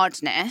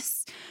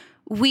hardness,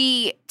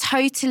 we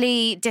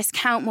totally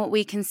discount what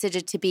we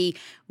consider to be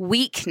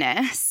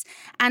weakness.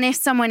 And if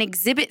someone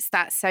exhibits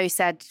that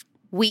so-said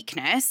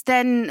weakness,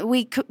 then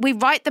we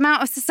write them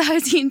out of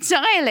society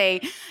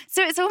entirely.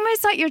 So it's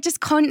almost like you're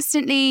just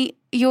constantly,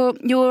 you're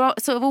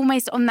sort of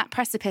almost on that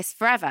precipice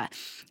forever.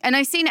 And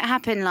I've seen it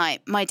happen.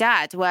 Like, my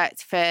dad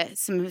worked for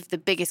some of the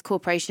biggest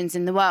corporations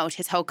in the world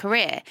his whole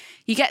career.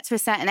 You get to a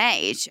certain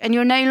age and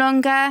you're no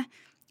longer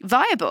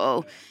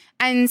viable.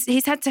 And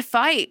he's had to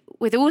fight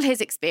with all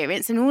his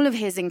experience and all of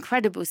his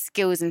incredible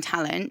skills and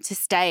talent to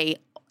stay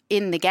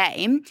in the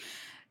game.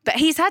 But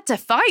he's had to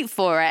fight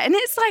for it. And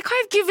it's like,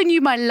 I've given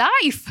you my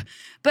life.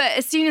 But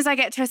as soon as I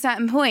get to a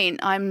certain point,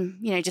 I'm,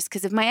 you know, just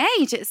because of my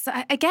age, it's,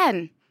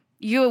 again,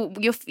 you're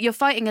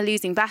fighting a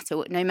losing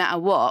battle no matter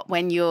what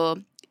when you're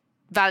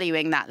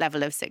valuing that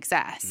level of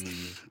success.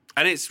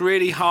 And it's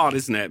really hard,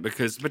 isn't it?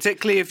 Because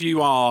particularly if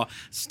you are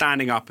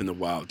standing up in the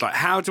world, like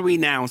how do we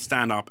now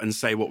stand up and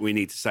say what we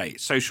need to say?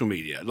 Social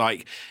media,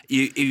 like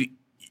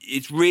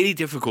it's really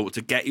difficult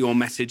to get your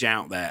message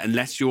out there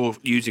unless you're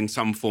using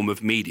some form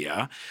of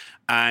media.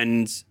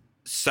 And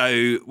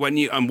so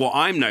and what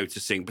I'm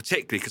noticing,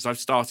 particularly because I've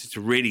started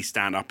to really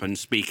stand up and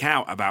speak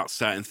out about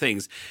certain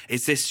things,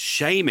 is this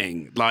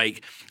shaming.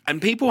 Like,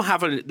 and people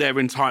they're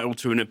entitled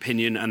to an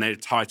opinion and they're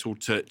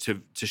entitled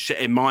to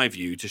in my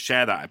view, to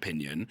share that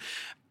opinion.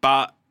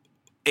 But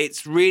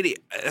it's really,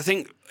 I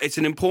think it's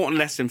an important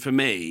lesson for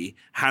me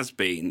has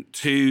been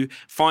to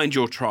find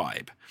your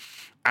tribe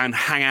and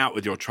hang out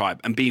with your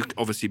tribe and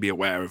obviously be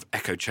aware of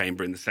echo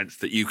chamber in the sense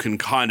that you can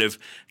kind of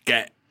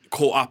get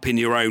caught up in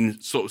your own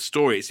sort of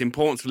story. It's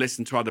important to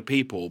listen to other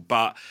people,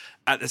 but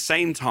at the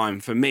same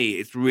time, for me,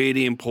 it's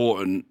really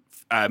important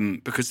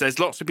because there's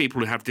lots of people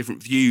who have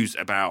different views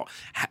about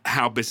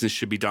how business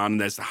should be done.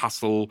 There's the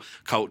hustle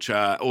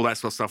culture, all that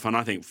sort of stuff, and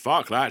I think,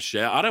 fuck that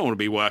shit. I don't want to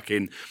be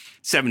working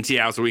 70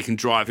 hours a week and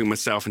driving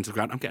myself into the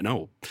ground. I'm getting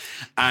old.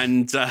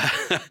 And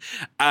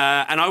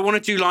I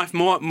want to do life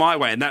more my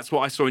way, and that's what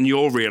I saw in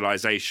your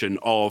realisation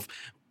of,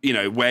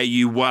 where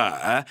you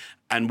were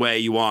and where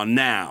you are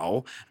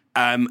now.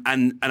 And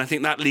I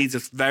think that leads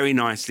us very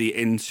nicely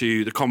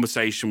into the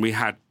conversation we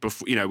had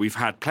before. We've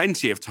had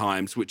plenty of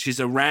times, which is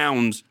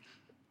around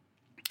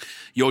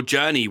your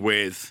journey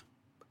with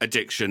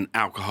addiction,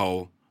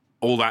 alcohol,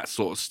 all that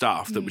sort of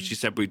stuff that which you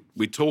said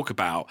we'd talk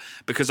about.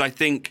 Because I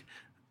think,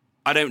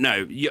 I don't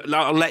know,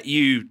 I'll let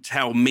you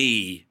tell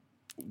me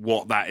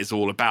what that is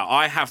all about.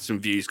 I have some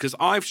views because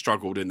I've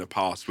struggled in the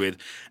past with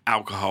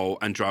alcohol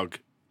and drug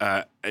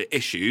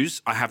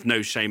issues. I have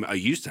no shame. I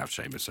used to have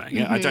shame of saying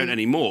it. I don't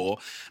anymore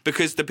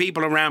because the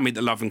people around me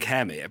that love and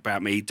care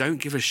about me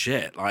don't give a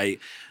shit.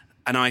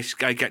 And I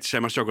get to share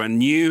my struggle.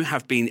 And you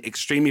have been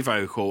extremely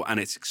vocal,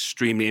 and it's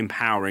extremely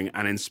empowering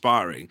and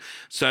inspiring.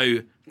 So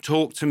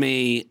talk to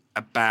me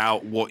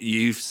about what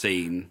you've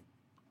seen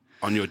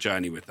on your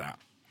journey with that.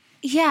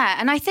 Yeah,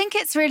 and I think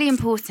it's really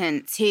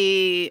important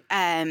to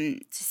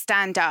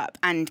stand up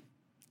and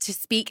to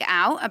speak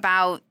out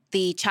about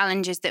the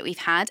challenges that we've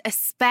had,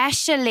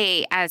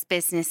 especially as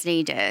business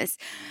leaders,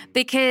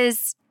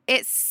 because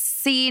it's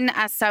seen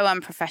as so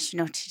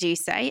unprofessional to do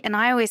so. And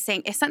I always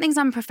think if something's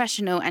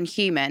unprofessional and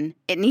human,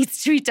 it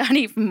needs to be done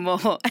even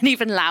more and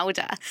even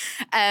louder,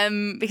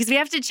 because we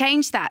have to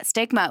change that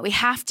stigma. We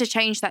have to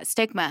change that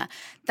stigma.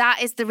 That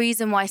is the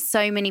reason why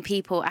so many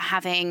people are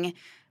having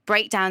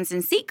breakdowns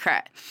in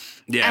secret.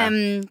 Yeah.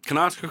 Can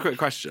I ask a quick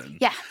question?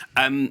 Yeah.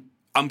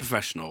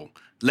 Unprofessional.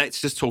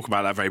 Let's just talk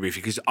about that very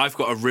briefly because I've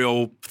got a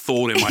real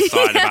thorn in my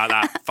side about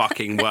that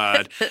fucking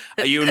word.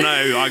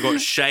 I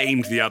got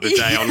shamed the other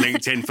day on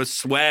LinkedIn for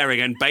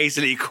swearing and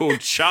basically called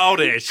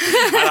childish.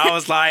 And I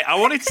was like, I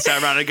wanted to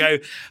turn around and go,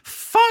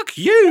 fuck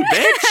you,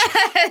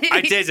 bitch.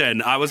 I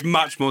didn't. I was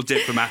much more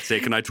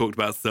diplomatic and I talked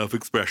about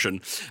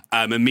self-expression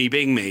and me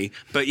being me.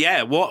 But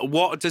yeah,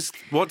 what does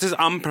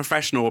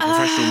unprofessional or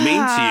professional mean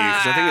to you?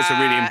 Because I think it's a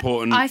really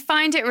important... I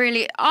find it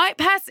really...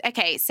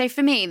 Okay, so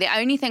for me, the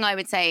only thing I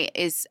would say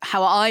is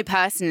how I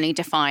personally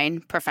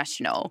define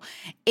professional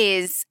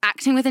is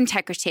acting with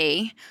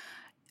integrity,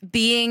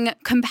 being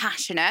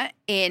compassionate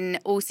in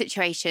all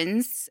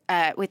situations,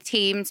 with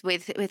teams,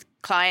 with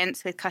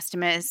clients, with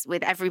customers,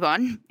 with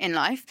everyone in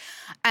life,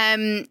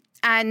 and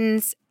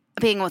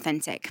being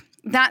authentic.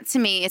 That to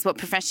me is what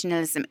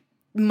professionalism,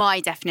 my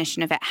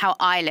definition of it, how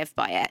I live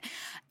by it.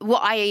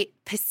 What I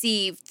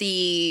perceive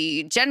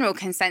the general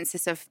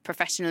consensus of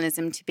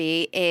professionalism to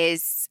be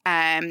is,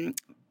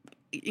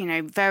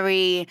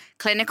 very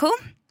clinical,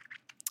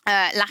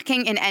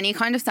 lacking in any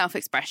kind of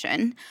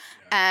self-expression,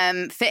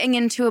 fitting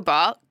into a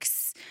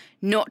box,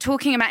 not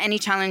talking about any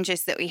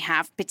challenges that we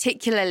have,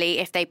 particularly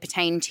if they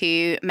pertain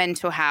to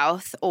mental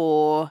health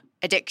or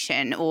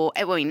addiction, or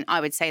I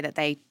would say that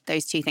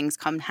those two things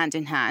come hand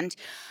in hand,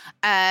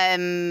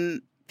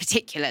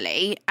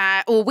 particularly,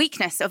 or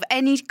weakness of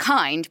any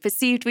kind,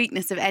 perceived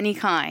weakness of any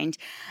kind.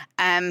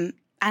 And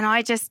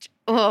I just,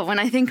 when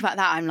I think about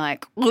that, I'm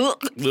like,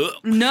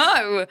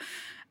 no.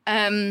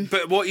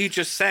 But what you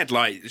just said,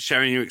 like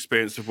sharing your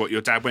experience of what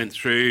your dad went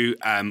through,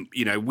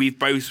 we've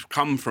both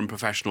come from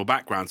professional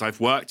backgrounds. I've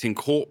worked in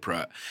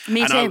corporate.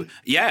 Me too.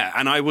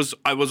 And I was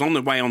on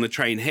the way on the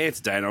train here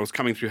today, and I was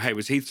coming through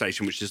Haywards Heath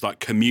Station, which is like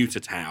commuter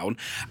town,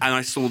 and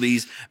I saw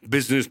these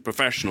business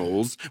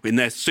professionals in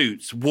their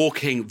suits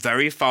walking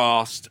very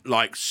fast,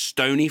 like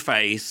stony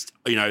faced.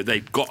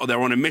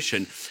 They're on a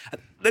mission.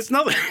 There's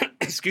nothing.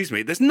 Excuse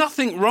me. There's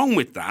nothing wrong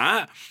with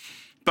that.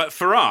 But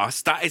for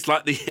us, that is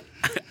like the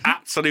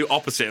absolute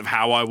opposite of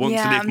how I want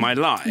to live my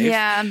life.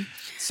 Yeah.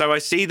 So I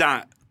see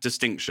that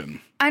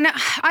distinction. And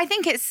I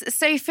think it's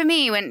so for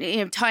me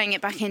when tying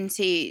it back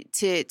into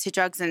to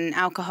drugs and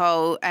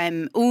alcohol,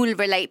 all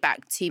relate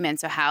back to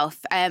mental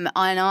health. And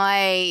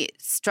I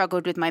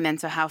struggled with my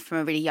mental health from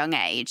a really young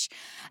age.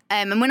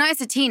 And when I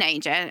was a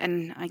teenager,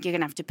 and you're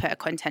going to have to put a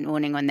content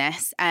warning on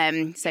this.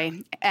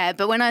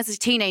 But when I was a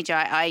teenager,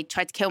 I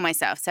tried to kill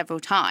myself several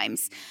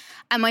times.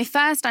 And my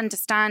first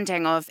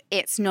understanding of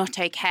it's not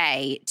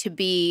okay to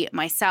be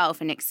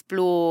myself and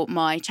explore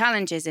my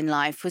challenges in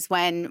life was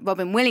when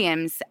Robin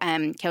Williams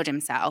killed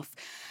himself.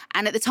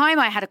 And at the time,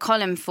 I had a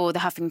column for the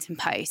Huffington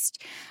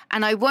Post.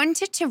 And I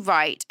wanted to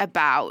write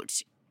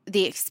about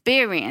the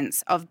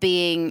experience of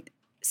being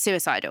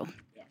suicidal.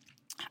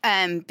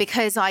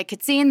 Because I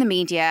could see in the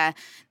media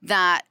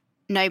that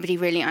nobody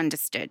really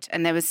understood.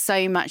 And there was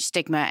so much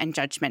stigma and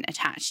judgment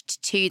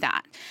attached to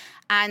that.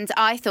 And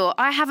I thought,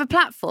 I have a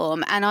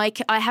platform and I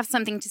have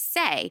something to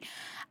say.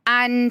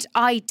 And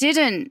I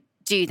didn't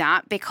do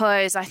that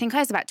because I think I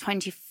was about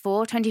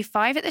 24,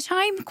 25 at the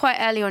time, quite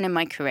early on in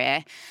my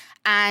career.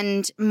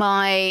 And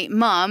my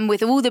mum,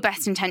 with all the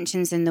best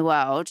intentions in the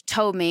world,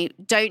 told me,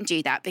 don't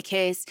do that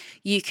because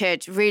you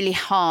could really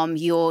harm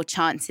your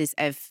chances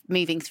of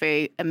moving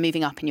through and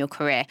moving up in your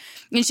career.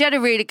 And she had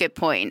a really good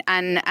point.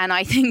 And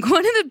I think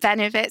one of the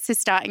benefits of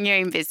starting your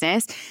own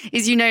business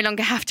is you no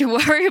longer have to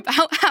worry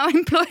about how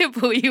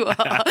employable you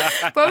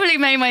are. Probably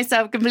made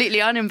myself completely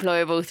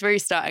unemployable through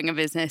starting a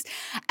business.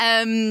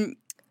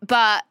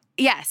 But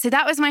yeah, so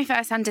that was my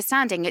first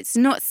understanding. It's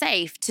not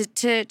safe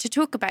to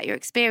talk about your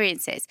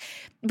experiences.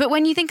 But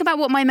when you think about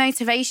what my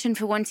motivation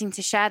for wanting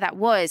to share that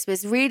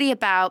was really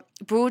about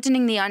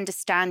broadening the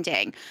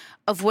understanding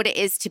of what it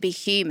is to be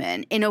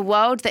human in a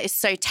world that is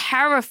so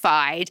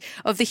terrified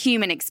of the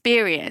human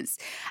experience.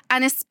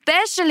 And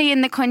especially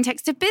in the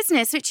context of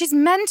business, which is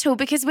mental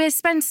because we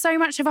spend so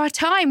much of our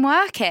time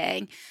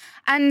working.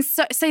 And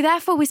so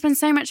therefore, we spend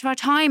so much of our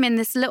time in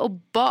this little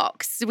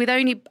box with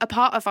only a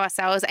part of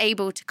ourselves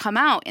able to come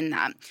out in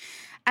that.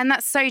 And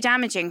that's so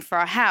damaging for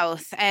our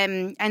health.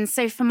 And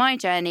so for my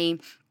journey,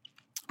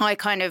 I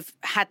kind of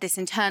had this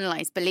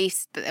internalized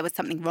belief that there was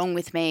something wrong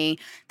with me,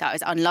 that I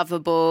was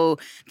unlovable,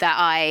 that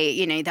I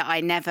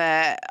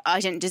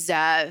didn't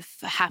deserve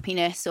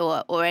happiness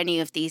or any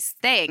of these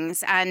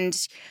things. And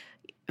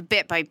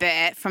bit by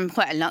bit, from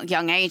quite a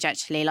young age,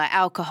 actually, like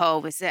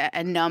alcohol was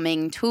a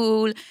numbing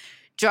tool.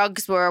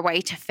 Drugs were a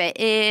way to fit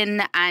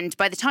in. And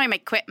by the time I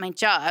quit my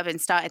job and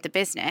started the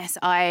business,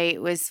 I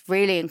was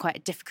really in quite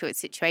a difficult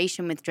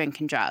situation with drink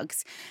and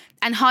drugs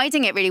and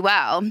hiding it really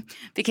well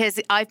because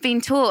I've been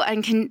taught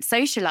and can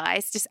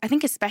socialize, just I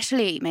think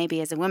especially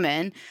maybe as a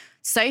woman,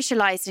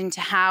 socialized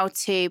into how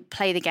to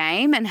play the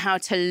game and how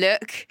to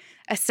look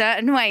a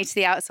certain way to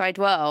the outside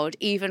world,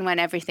 even when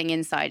everything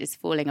inside is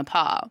falling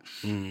apart.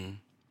 Mm.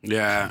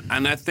 Yeah,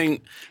 and I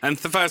think,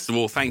 first of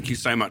all, thank you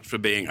so much for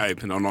being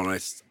open and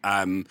honest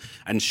and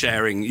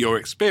sharing your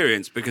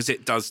experience because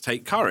it does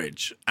take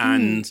courage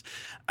and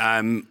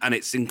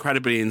it's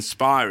incredibly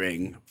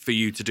inspiring for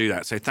you to do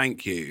that. So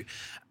thank you.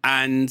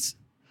 And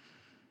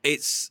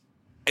it's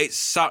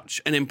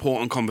such an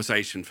important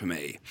conversation for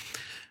me.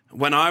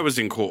 When I was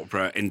in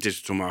corporate in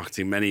digital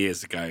marketing many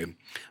years ago,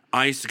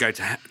 I used to go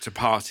to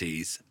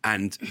parties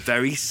and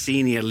very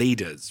senior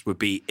leaders would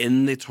be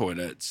in the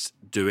toilets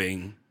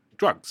doing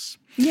drugs.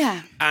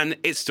 Yeah. And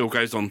it still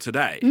goes on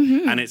today.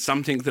 Mm-hmm. And it's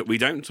something that we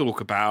don't talk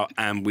about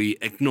and we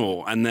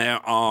ignore. And there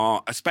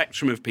are a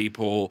spectrum of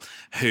people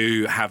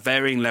who have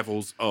varying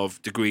levels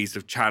of degrees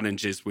of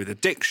challenges with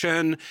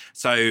addiction.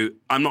 So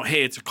I'm not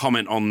here to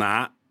comment on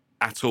that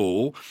at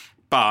all.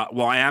 But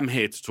what I am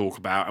here to talk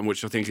about, and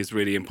which I think is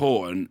really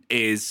important,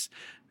 is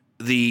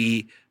that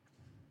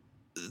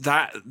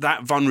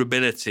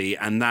vulnerability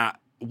and that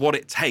what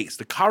it takes,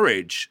 the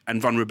courage and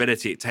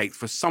vulnerability it takes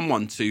for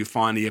someone to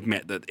finally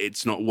admit that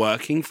it's not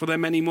working for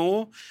them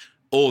anymore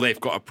or they've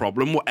got a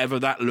problem, whatever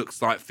that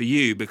looks like for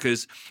you.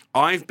 Because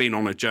I've been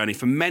on a journey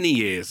for many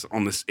years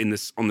on the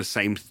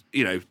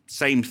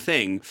same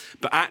thing,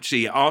 but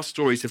actually our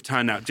stories have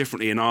turned out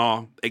differently and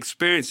our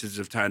experiences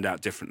have turned out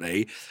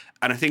differently.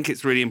 And I think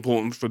it's really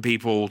important for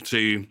people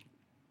to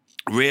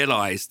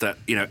realize that,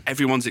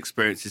 everyone's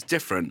experience is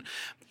different,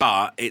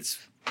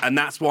 and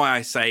that's why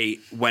I say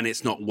when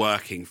it's not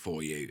working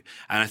for you.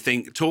 And I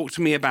think, talk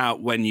to me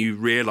about when you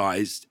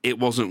realized it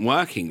wasn't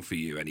working for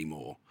you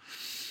anymore.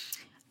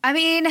 I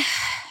mean,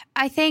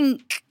 I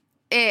think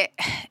it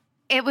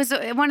was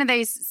one of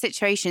those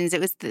situations.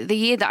 It was the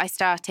year that I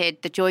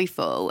started The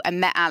Joyful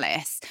and met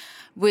Alice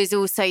was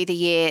also the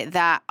year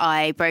that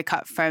I broke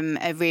up from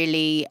a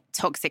really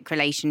toxic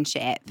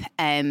relationship.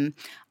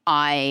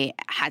 I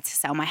had to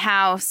sell my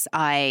house.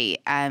 I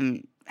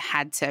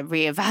had to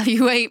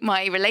reevaluate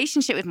my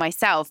relationship with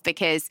myself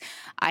because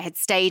I had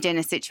stayed in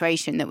a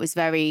situation that was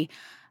very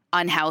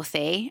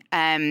unhealthy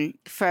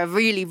for a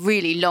really,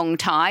 really long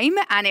time.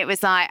 And it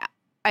was like,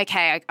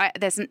 okay,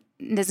 there's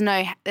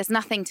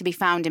nothing to be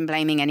found in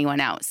blaming anyone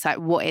else. Like,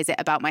 what is it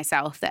about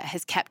myself that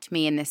has kept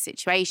me in this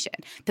situation,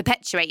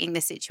 perpetuating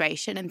this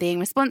situation and being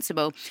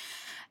responsible?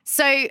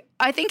 So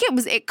I think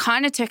it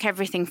kind of took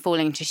everything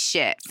falling to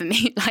shit for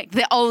me, like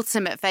the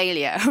ultimate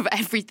failure of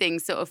everything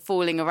sort of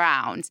falling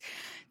around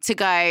to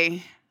go,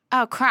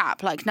 oh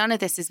crap, like none of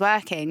this is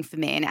working for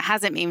me. And it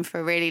hasn't been for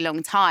a really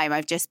long time.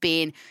 I've just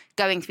been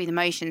going through the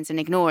motions and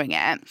ignoring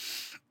it.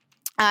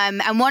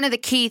 And one of the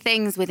key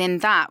things within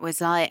that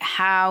was like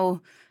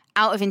how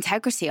out of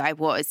integrity I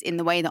was in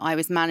the way that I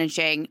was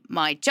managing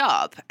my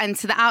job. And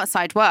to the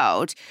outside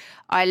world,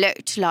 I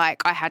looked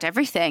like I had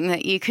everything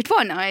that you could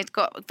want. I had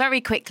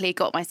very quickly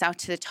got myself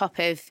to the top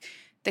of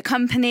the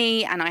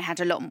company, and I had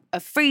a lot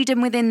of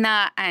freedom within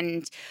that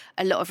and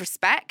a lot of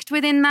respect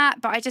within that,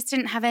 but I just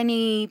didn't have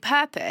any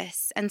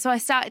purpose. And so I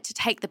started to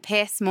take the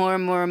piss more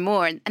and more and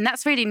more. And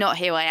that's really not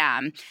who I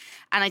am.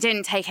 And I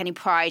didn't take any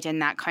pride in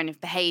that kind of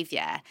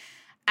behaviour.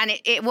 And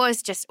it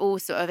was just all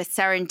sort of a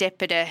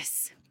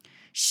serendipitous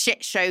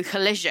shit show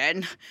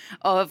collision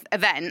of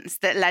events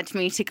that led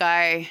me to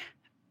go,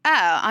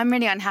 oh, I'm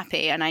really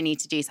unhappy and I need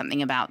to do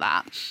something about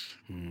that.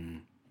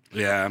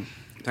 Yeah,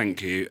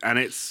 thank you. And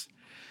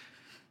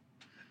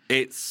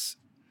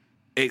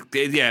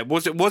yeah.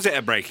 Was it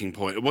a breaking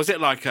point? Was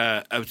it like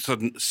a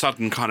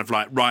sudden kind of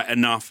like right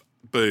enough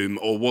boom,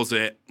 or was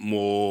it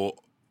more?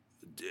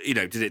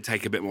 Did it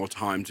take a bit more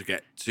time to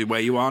get to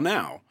where you are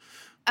now?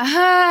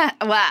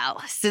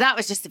 Well, so that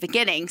was just the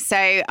beginning. So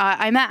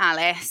I met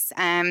Alice,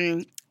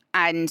 and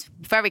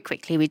very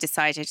quickly we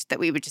decided that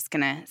we were just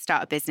going to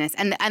start a business.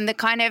 And the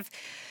kind of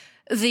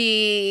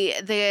the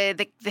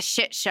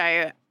shit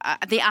show,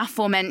 the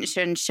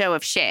aforementioned show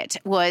of shit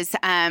was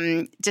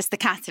just the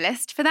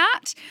catalyst for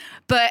that.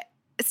 But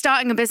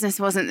starting a business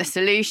wasn't the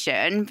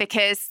solution,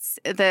 because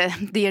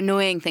the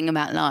annoying thing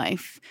about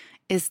life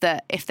is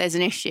that if there's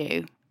an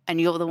issue and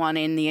you're the one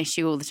in the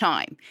issue all the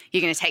time,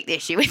 you're going to take the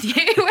issue with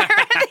you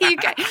wherever you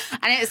go.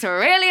 And it's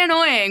really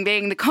annoying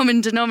being the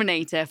common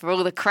denominator for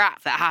all the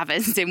crap that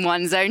happens in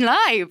one's own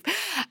life.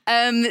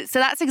 So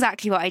that's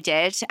exactly what I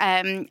did.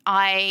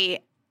 I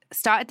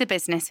started the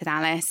business with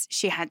Alice.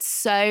 She had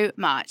so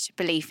much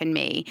belief in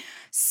me,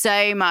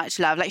 so much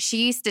love. Like,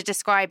 she used to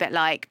describe it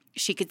like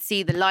she could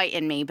see the light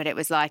in me, but it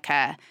was like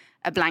a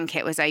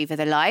blanket was over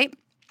the light.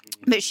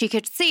 But she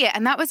could see it.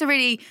 And that was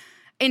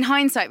in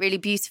hindsight, really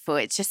beautiful.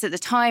 It's just at the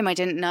time I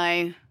didn't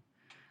know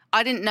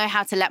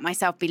how to let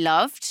myself be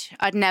loved.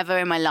 I'd never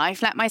in my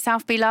life let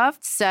myself be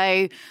loved.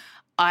 So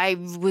I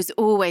was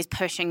always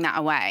pushing that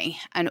away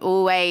and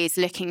always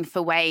looking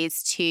for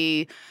ways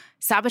to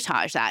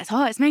sabotage that.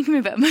 It's making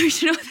me a bit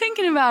emotional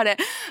thinking about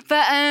it.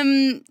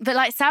 But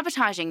like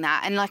sabotaging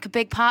that, and like a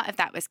big part of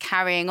that was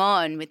carrying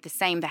on with the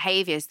same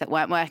behaviours that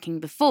weren't working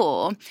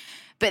before.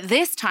 But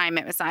this time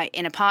it was like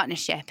in a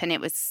partnership, and it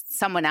was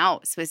someone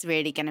else was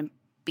really going to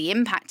be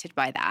impacted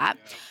by that.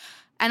 Yeah.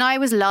 And I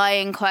was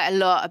lying quite a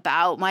lot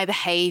about my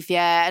behaviour.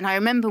 And I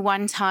remember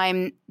one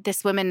time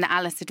this woman that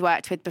Alice had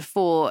worked with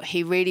before,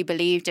 who really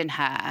believed in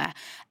her.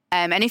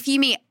 And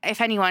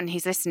if anyone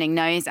who's listening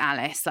knows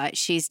Alice, like,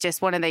 she's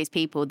just one of those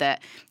people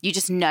that you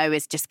just know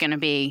is just going to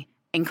be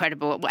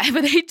incredible at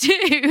whatever they do.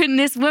 And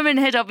this woman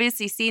had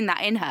obviously seen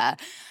that in her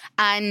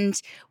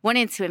and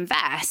wanted to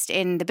invest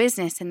in the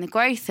business and the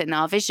growth and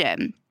our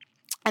vision.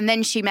 And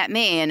then she met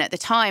me. And at the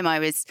time I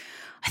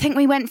think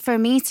we went for a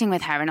meeting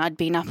with her, and I'd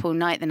been up all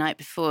night the night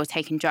before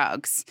taking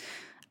drugs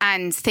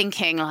and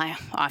thinking like,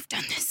 I've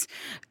done this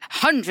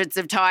hundreds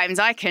of times.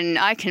 I can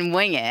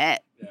wing it. Yeah.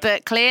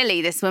 But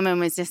clearly this woman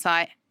was just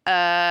like,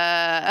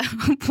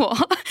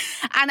 what?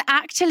 And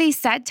actually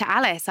said to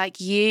Alice, like,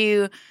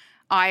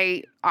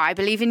 I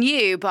believe in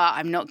you, but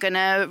I'm not going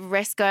to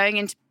risk going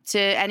into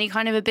any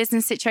kind of a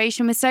business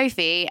situation with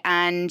Sophie.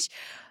 And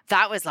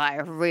that was like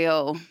a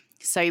real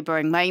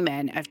sobering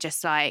moment of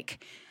just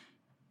like,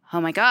 oh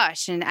my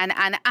gosh. And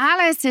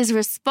Alice's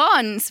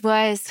response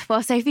was,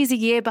 well, Sophie's a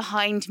year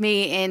behind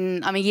me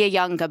I'm a year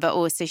younger, but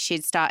also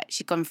she'd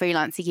gone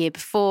freelance a year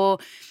before.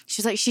 She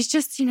was like, she's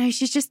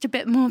just a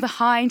bit more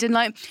behind, and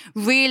like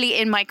really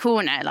in my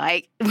corner,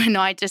 like, when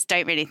I just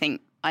don't really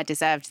think I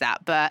deserved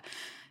that. But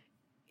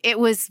it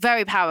was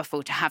very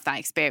powerful to have that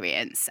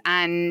experience.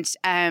 And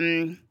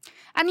I'm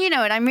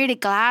really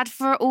glad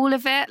for all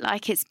of it.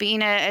 Like, it's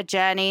been a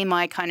journey.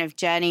 My kind of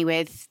journey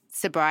with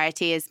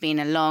sobriety has been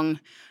a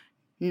long,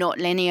 not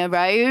linear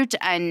road,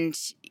 and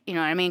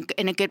I'm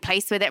in a good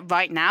place with it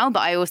right now,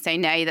 but I also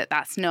know that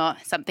that's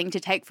not something to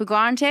take for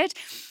granted.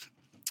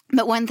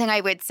 But one thing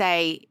I would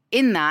say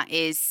in that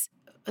is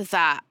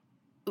that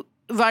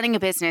running a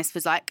business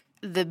was like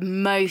the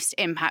most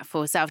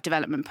impactful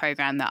self-development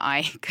program that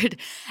I could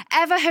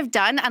ever have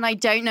done, and I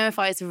don't know if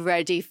I was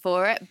ready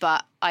for it,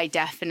 but I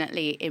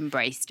definitely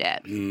embraced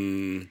it.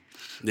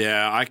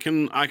 Yeah, I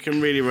can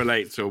really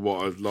relate to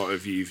what a lot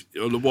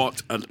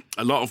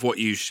of what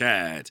you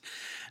shared,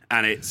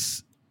 and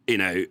it's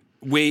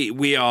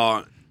we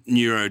are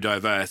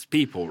neurodiverse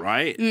people,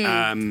 right?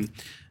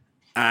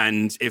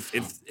 And if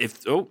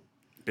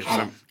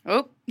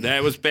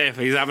there was Biff,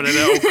 he's having a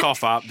little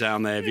cough up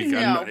down there.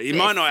 You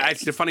might not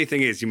actually. The funny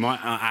thing is, you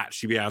might not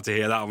actually be able to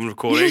hear that on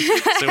recording.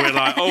 So we're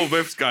like, oh,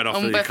 Biff's going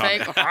off.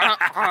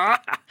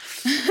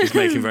 He's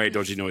making very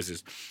dodgy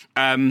noises.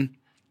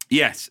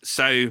 Yes.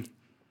 So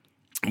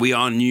we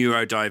are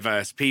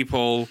neurodiverse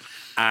people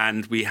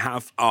and we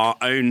have our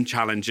own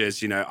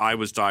challenges. You know, I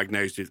was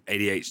diagnosed with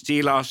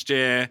ADHD last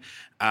year.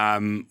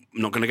 I'm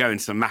not going to go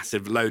into a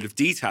massive load of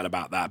detail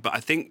about that, but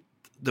I think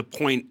the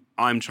point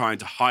I'm trying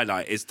to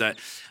highlight is that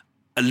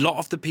a lot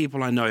of the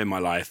people I know in my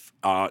life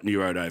are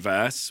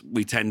neurodiverse.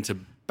 We tend to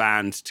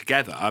band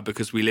together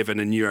because we live in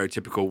a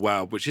neurotypical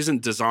world, which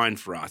isn't designed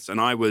for us.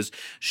 And I was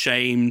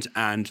shamed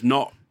and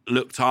not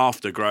looked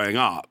after growing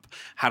up.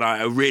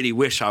 I really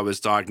wish I was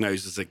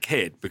diagnosed as a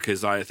kid,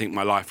 because I think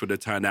my life would have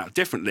turned out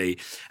differently.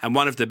 And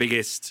one of the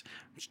biggest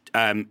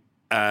things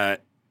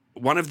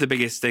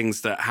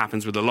that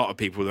happens with a lot of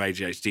people with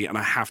ADHD, and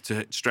I have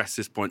to stress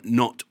this point,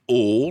 not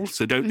all,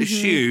 so don't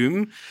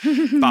assume,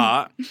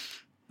 but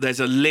there's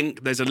a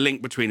link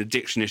between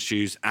addiction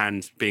issues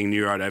and being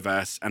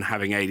neurodiverse and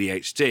having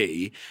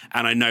ADHD.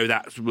 And I know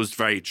that was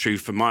very true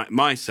for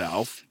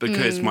myself,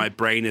 because my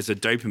brain is a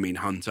dopamine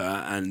hunter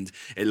and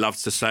it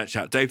loves to search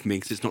out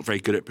dopamine because it's not very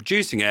good at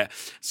producing it.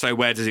 So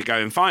where does it go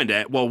and find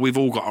it? Well, we've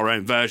all got our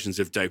own versions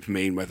of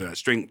dopamine, whether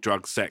it's drink,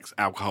 drugs, sex,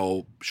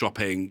 alcohol,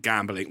 shopping,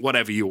 gambling,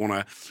 whatever you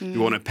want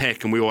to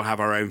pick, and we all have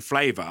our own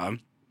flavor.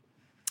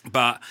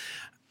 But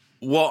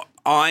what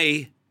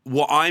I'm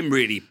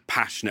really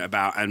passionate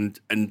about and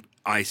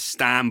I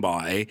stand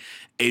by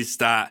is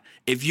that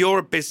if you're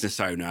a business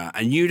owner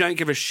and you don't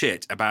give a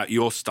shit about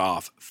your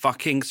staff,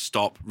 fucking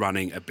stop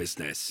running a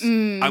business.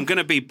 I'm going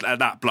to be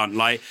that blunt.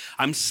 Like,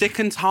 I'm sick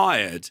and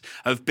tired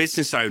of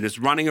business owners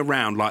running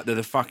around like they're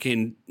the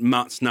fucking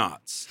nuts,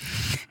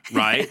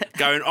 right?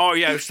 Going, oh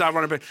yeah, start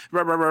running a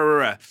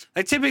business.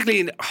 They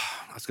typically,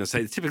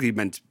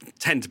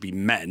 tend to be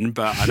men,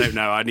 but I don't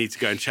know. I need to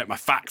go and check my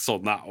facts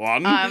on that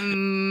one.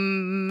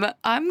 I'm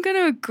going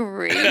to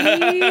agree.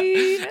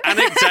 Anecdotally,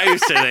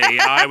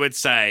 I would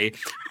say.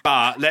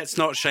 But let's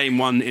not shame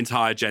one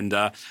entire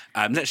gender.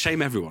 Let's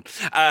shame everyone.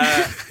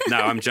 No,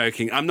 I'm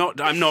joking. I'm not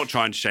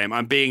trying to shame.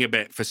 I'm being a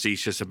bit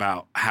facetious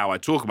about how I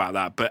talk about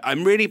that. But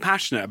I'm really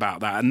passionate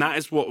about that. And that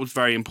is what was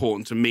very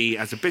important to me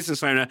as a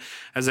business owner,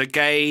 as a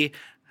gay,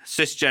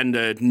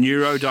 cisgendered,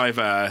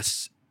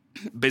 neurodiverse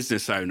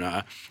business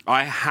owner.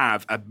 I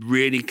have a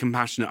really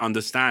compassionate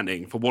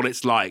understanding for what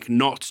it's like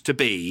not to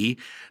be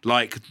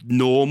like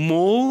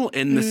normal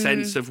in the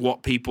sense of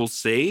what people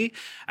see.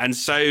 And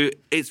so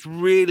it's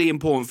really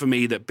important for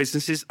me that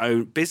businesses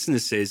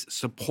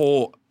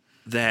support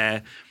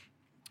their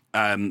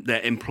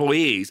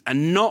employees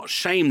and not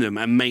shame them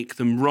and make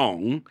them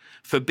wrong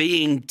for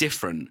being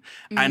different.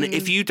 And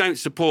if you don't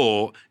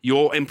support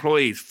your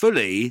employees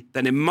fully,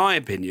 then in my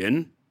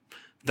opinion,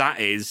 that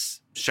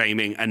is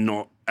shaming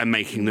and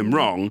making them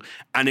wrong.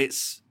 And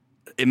it's,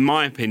 in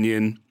my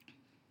opinion,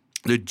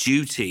 the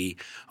duty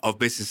of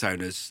business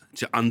owners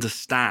to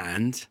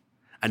understand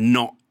and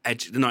not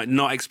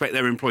expect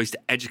their employees to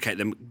educate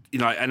them. You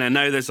know, and I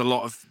know there's a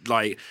lot of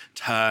like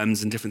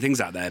terms and different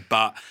things out there,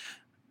 but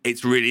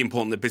it's really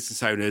important that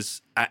business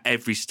owners at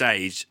every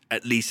stage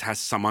at least has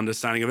some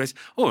understanding of this.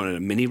 Oh, a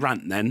mini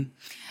rant then.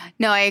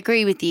 No, I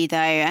agree with you though.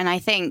 And I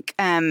think,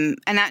 and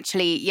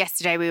actually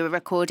yesterday we were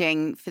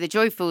recording for the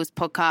Joyfuls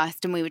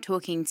podcast and we were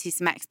talking to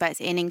some experts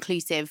in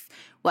inclusive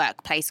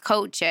workplace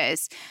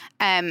cultures.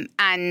 And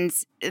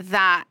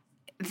that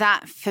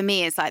for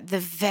me is like the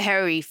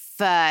very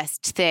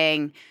first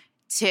thing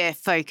to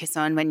focus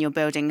on when you're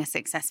building a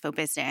successful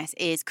business,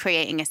 is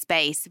creating a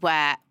space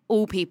where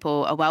all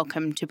people are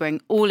welcome to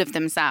bring all of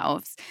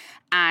themselves,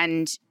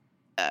 and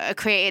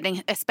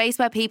creating a space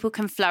where people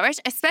can flourish,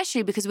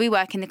 especially because we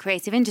work in the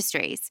creative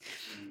industries.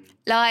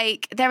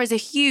 Like, there is a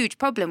huge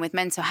problem with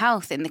mental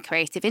health in the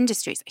creative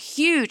industries, a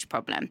huge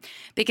problem,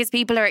 because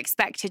people are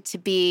expected to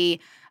be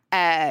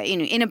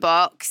in a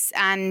box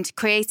and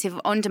creative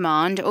on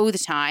demand all the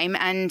time,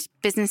 and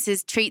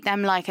businesses treat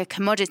them like a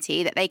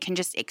commodity that they can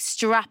just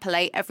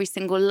extrapolate every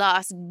single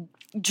last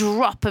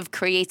drop of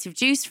creative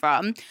juice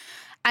from,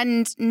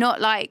 and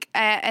not like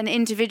an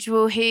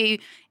individual who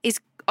is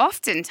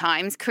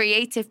oftentimes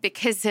creative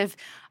because of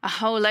a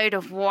whole load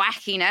of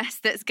wackiness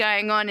that's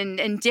going on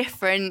and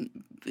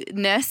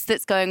differentness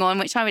that's going on,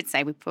 which I would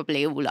say we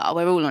probably all are.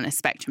 We're all on a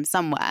spectrum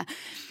somewhere.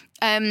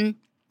 And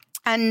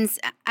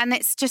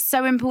it's just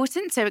so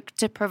important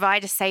to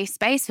provide a safe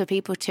space for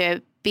people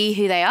to be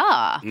who they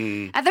are,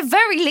 at the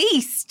very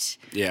least.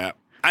 Yeah,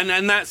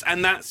 and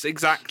that's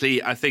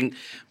exactly, I think,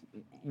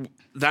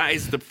 that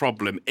is the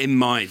problem, in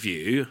my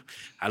view.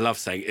 I love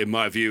saying in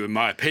my view, in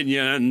my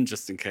opinion,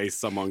 just in case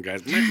someone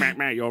goes,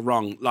 you're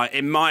wrong. Like,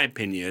 in my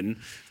opinion,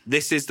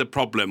 this is the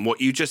problem. What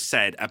you just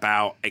said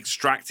about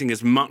extracting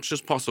as much as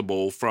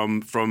possible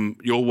from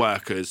your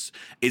workers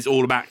is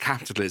all about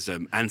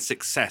capitalism and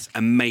success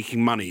and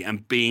making money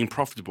and being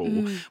profitable,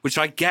 which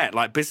I get.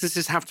 Like,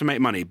 businesses have to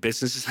make money.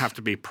 Businesses have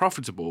to be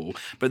profitable.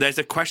 But there's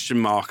a question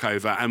mark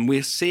over, and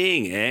we're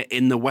seeing it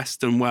in the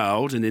Western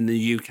world and in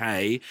the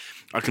UK.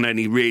 I can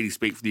only really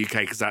speak for the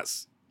UK because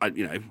that's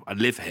I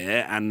live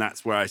here and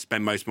that's where I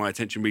spend most of my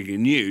attention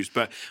reading news.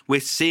 But we're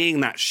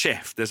seeing that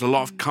shift. There's a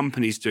lot of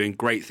companies doing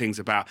great things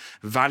about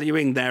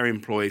valuing their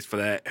employees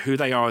for who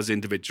they are as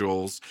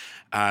individuals,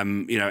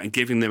 and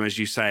giving them, as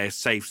you say, a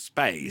safe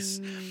space.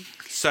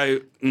 So,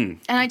 And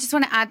I just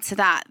want to add to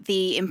that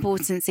the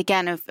importance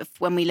again of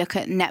when we look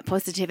at net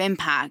positive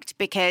impact,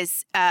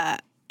 because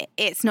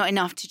it's not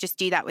enough to just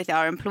do that with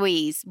our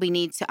employees. We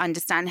need to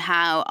understand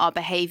how our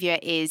behaviour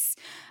is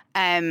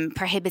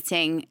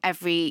prohibiting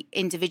every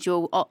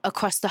individual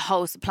across the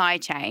whole supply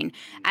chain.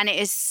 And it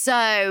is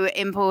so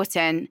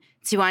important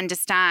to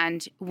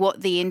understand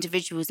what the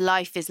individual's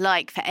life is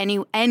like for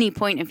any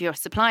point of your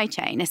supply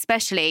chain,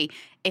 especially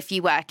if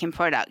you work in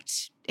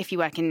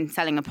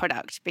selling a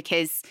product,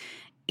 because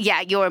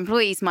your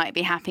employees might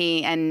be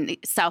happy and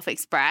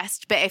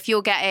self-expressed, but if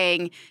you're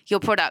getting your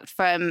product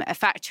from a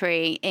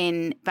factory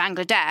in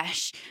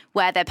Bangladesh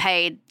where they're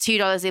paid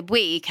 $2 a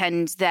week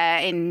and they're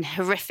in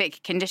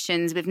horrific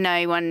conditions with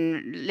no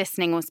one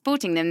listening or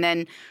supporting them,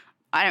 then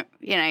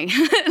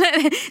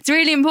it's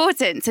really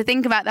important to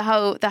think about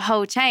the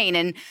whole chain.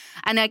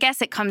 And I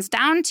guess it comes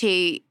down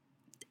to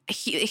a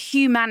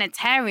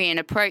humanitarian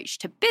approach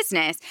to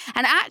business.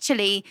 And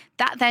actually,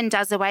 that then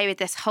does away with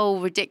this whole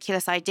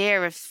ridiculous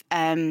idea of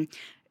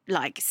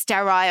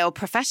sterile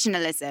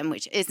professionalism,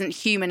 which isn't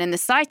human in the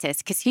slightest,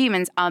 because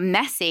humans are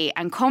messy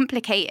and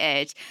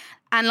complicated.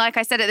 And like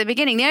I said at the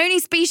beginning, the only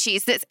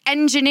species that's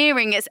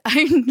engineering its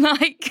own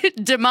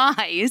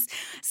demise,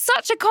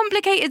 such a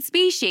complicated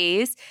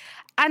species.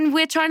 And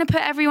we're trying to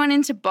put everyone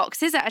into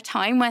boxes at a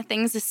time where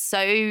things are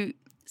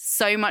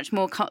so much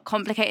more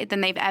complicated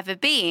than they've ever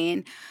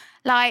been.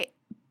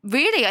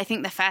 Really, I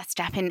think the first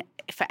step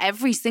for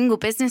every single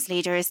business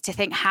leader is to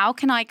think, how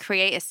can I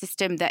create a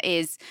system that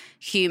is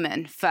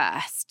human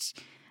first?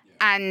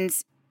 Yeah. And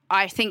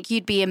I think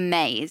you'd be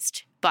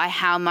amazed by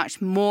how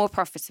much more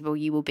profitable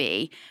you will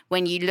be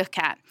when you look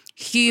at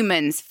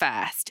humans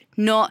first,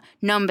 not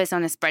numbers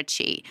on a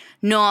spreadsheet,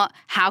 not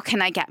how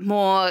can I get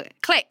more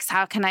clicks,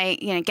 how can I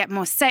get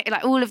more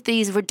all of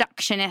these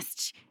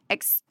reductionist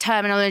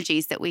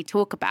terminologies that we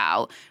talk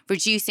about,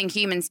 reducing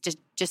humans to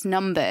just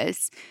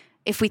numbers.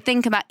 If we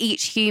think about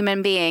each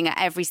human being at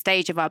every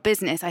stage of our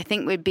business, I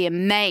think we'd be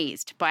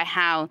amazed by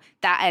how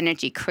that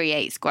energy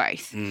creates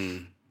growth.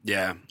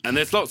 Yeah, and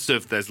there's lots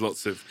of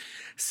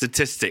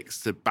statistics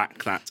to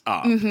back that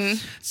up.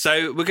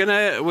 So we're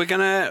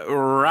gonna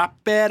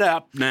wrap it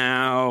up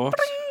now.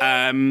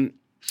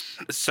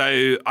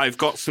 So I've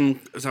got some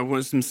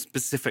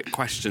specific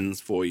questions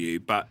for you,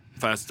 but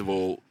first of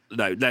all,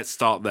 let's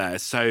start there.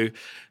 So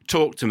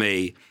talk to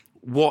me.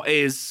 What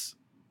is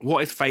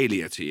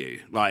failure to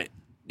you?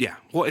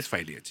 What is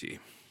failure to you?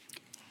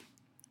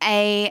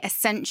 An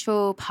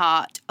essential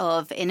part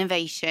of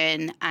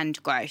innovation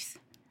and growth.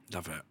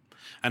 Love it.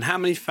 And how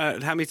many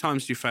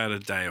times do you fail a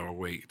day or a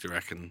week, do you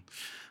reckon?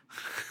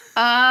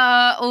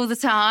 All the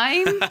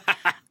time.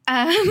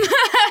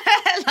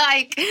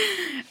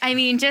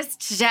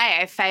 Just today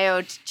I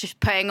failed just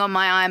putting on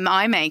my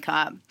eye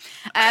makeup.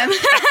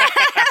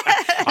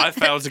 I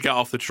failed to get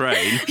off the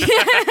train.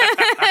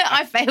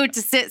 I failed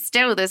to sit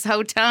still this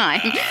whole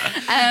time.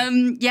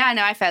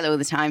 I fail all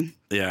the time.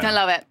 Yeah. I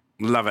love it.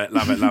 Love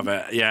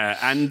it. Yeah.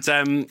 And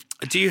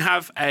do you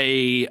have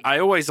I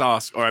always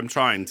ask, or I'm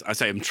trying, I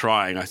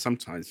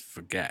sometimes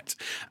forget,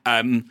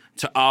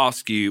 to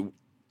ask you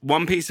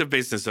one piece of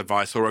business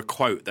advice or a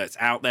quote that's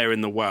out there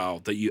in the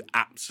world that you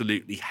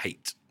absolutely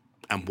hate,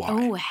 and why?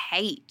 Oh,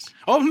 hate.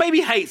 Or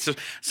maybe hate, so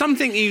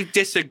something you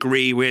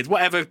disagree with,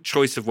 whatever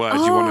choice of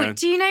words you want to...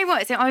 Do you know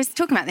what? So I was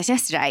talking about this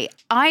yesterday.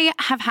 I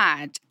have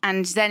had,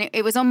 and then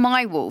it was on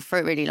my wall for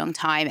a really long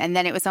time, and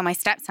then it was on my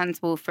stepson's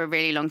wall for a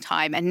really long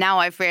time, and now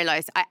I've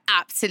realised I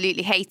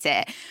absolutely hate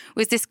it,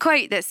 was this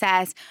quote that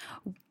says,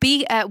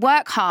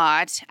 work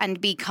hard and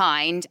be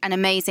kind and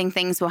amazing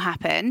things will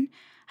happen.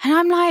 And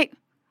I'm like,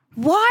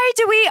 why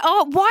are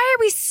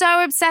we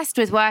so obsessed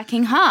with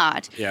working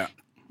hard? Yeah.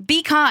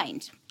 Be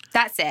kind.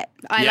 That's it.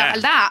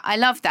 I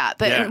love that.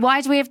 But why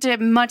do we have to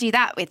muddy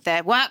that with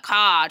the work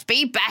hard,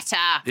 be better,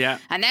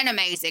 and then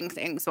amazing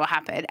things will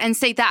happen? And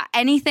so that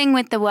anything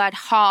with the word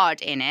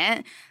hard in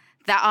it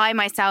that I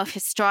myself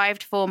have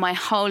strived for my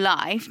whole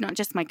life, not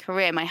just my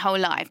career, my whole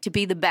life, to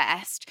be the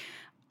best,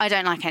 I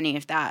don't like any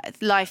of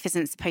that. Life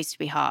isn't supposed to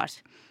be hard.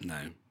 No,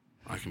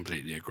 I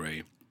completely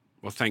agree.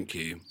 Well, thank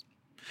you.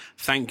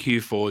 Thank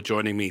you for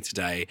joining me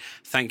today.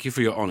 Thank you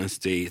for your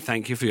honesty.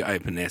 Thank you for your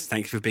openness.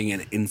 Thank you for being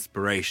an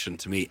inspiration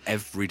to me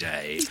every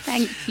day.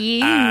 Thank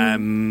you.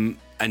 I've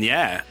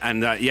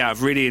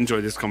really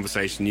enjoyed this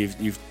conversation.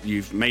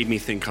 You've made me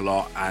think a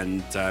lot,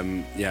 and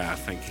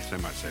thank you so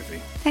much,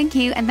 Sophie. Thank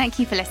you, and thank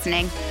you for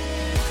listening.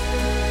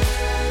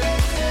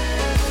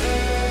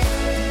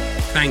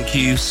 Thank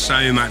you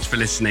so much for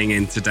listening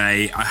in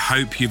today. I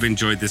hope you've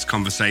enjoyed this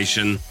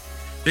conversation.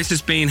 This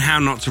has been How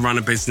Not to Run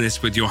a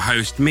Business with your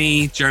host,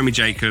 me, Jeremy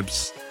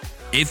Jacobs.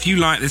 If you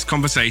like this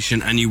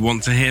conversation and you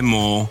want to hear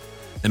more,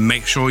 then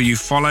make sure you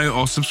follow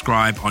or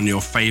subscribe on your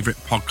favourite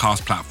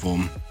podcast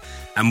platform.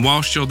 And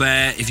whilst you're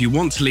there, if you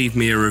want to leave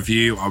me a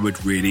review, I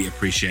would really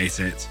appreciate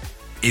it.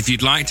 If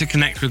you'd like to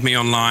connect with me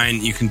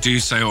online, you can do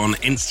so on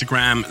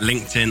Instagram,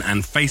 LinkedIn,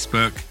 and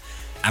Facebook.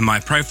 And my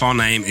profile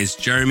name is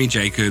Jeremy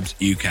Jacobs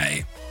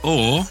UK.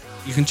 Or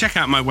you can check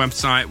out my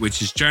website,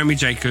 which is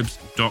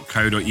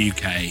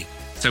jeremyjacobs.co.uk.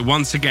 So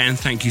once again,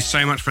 thank you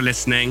so much for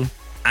listening.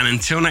 And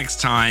until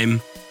next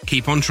time,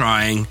 keep on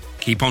trying,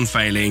 keep on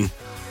failing,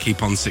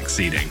 keep on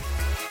succeeding.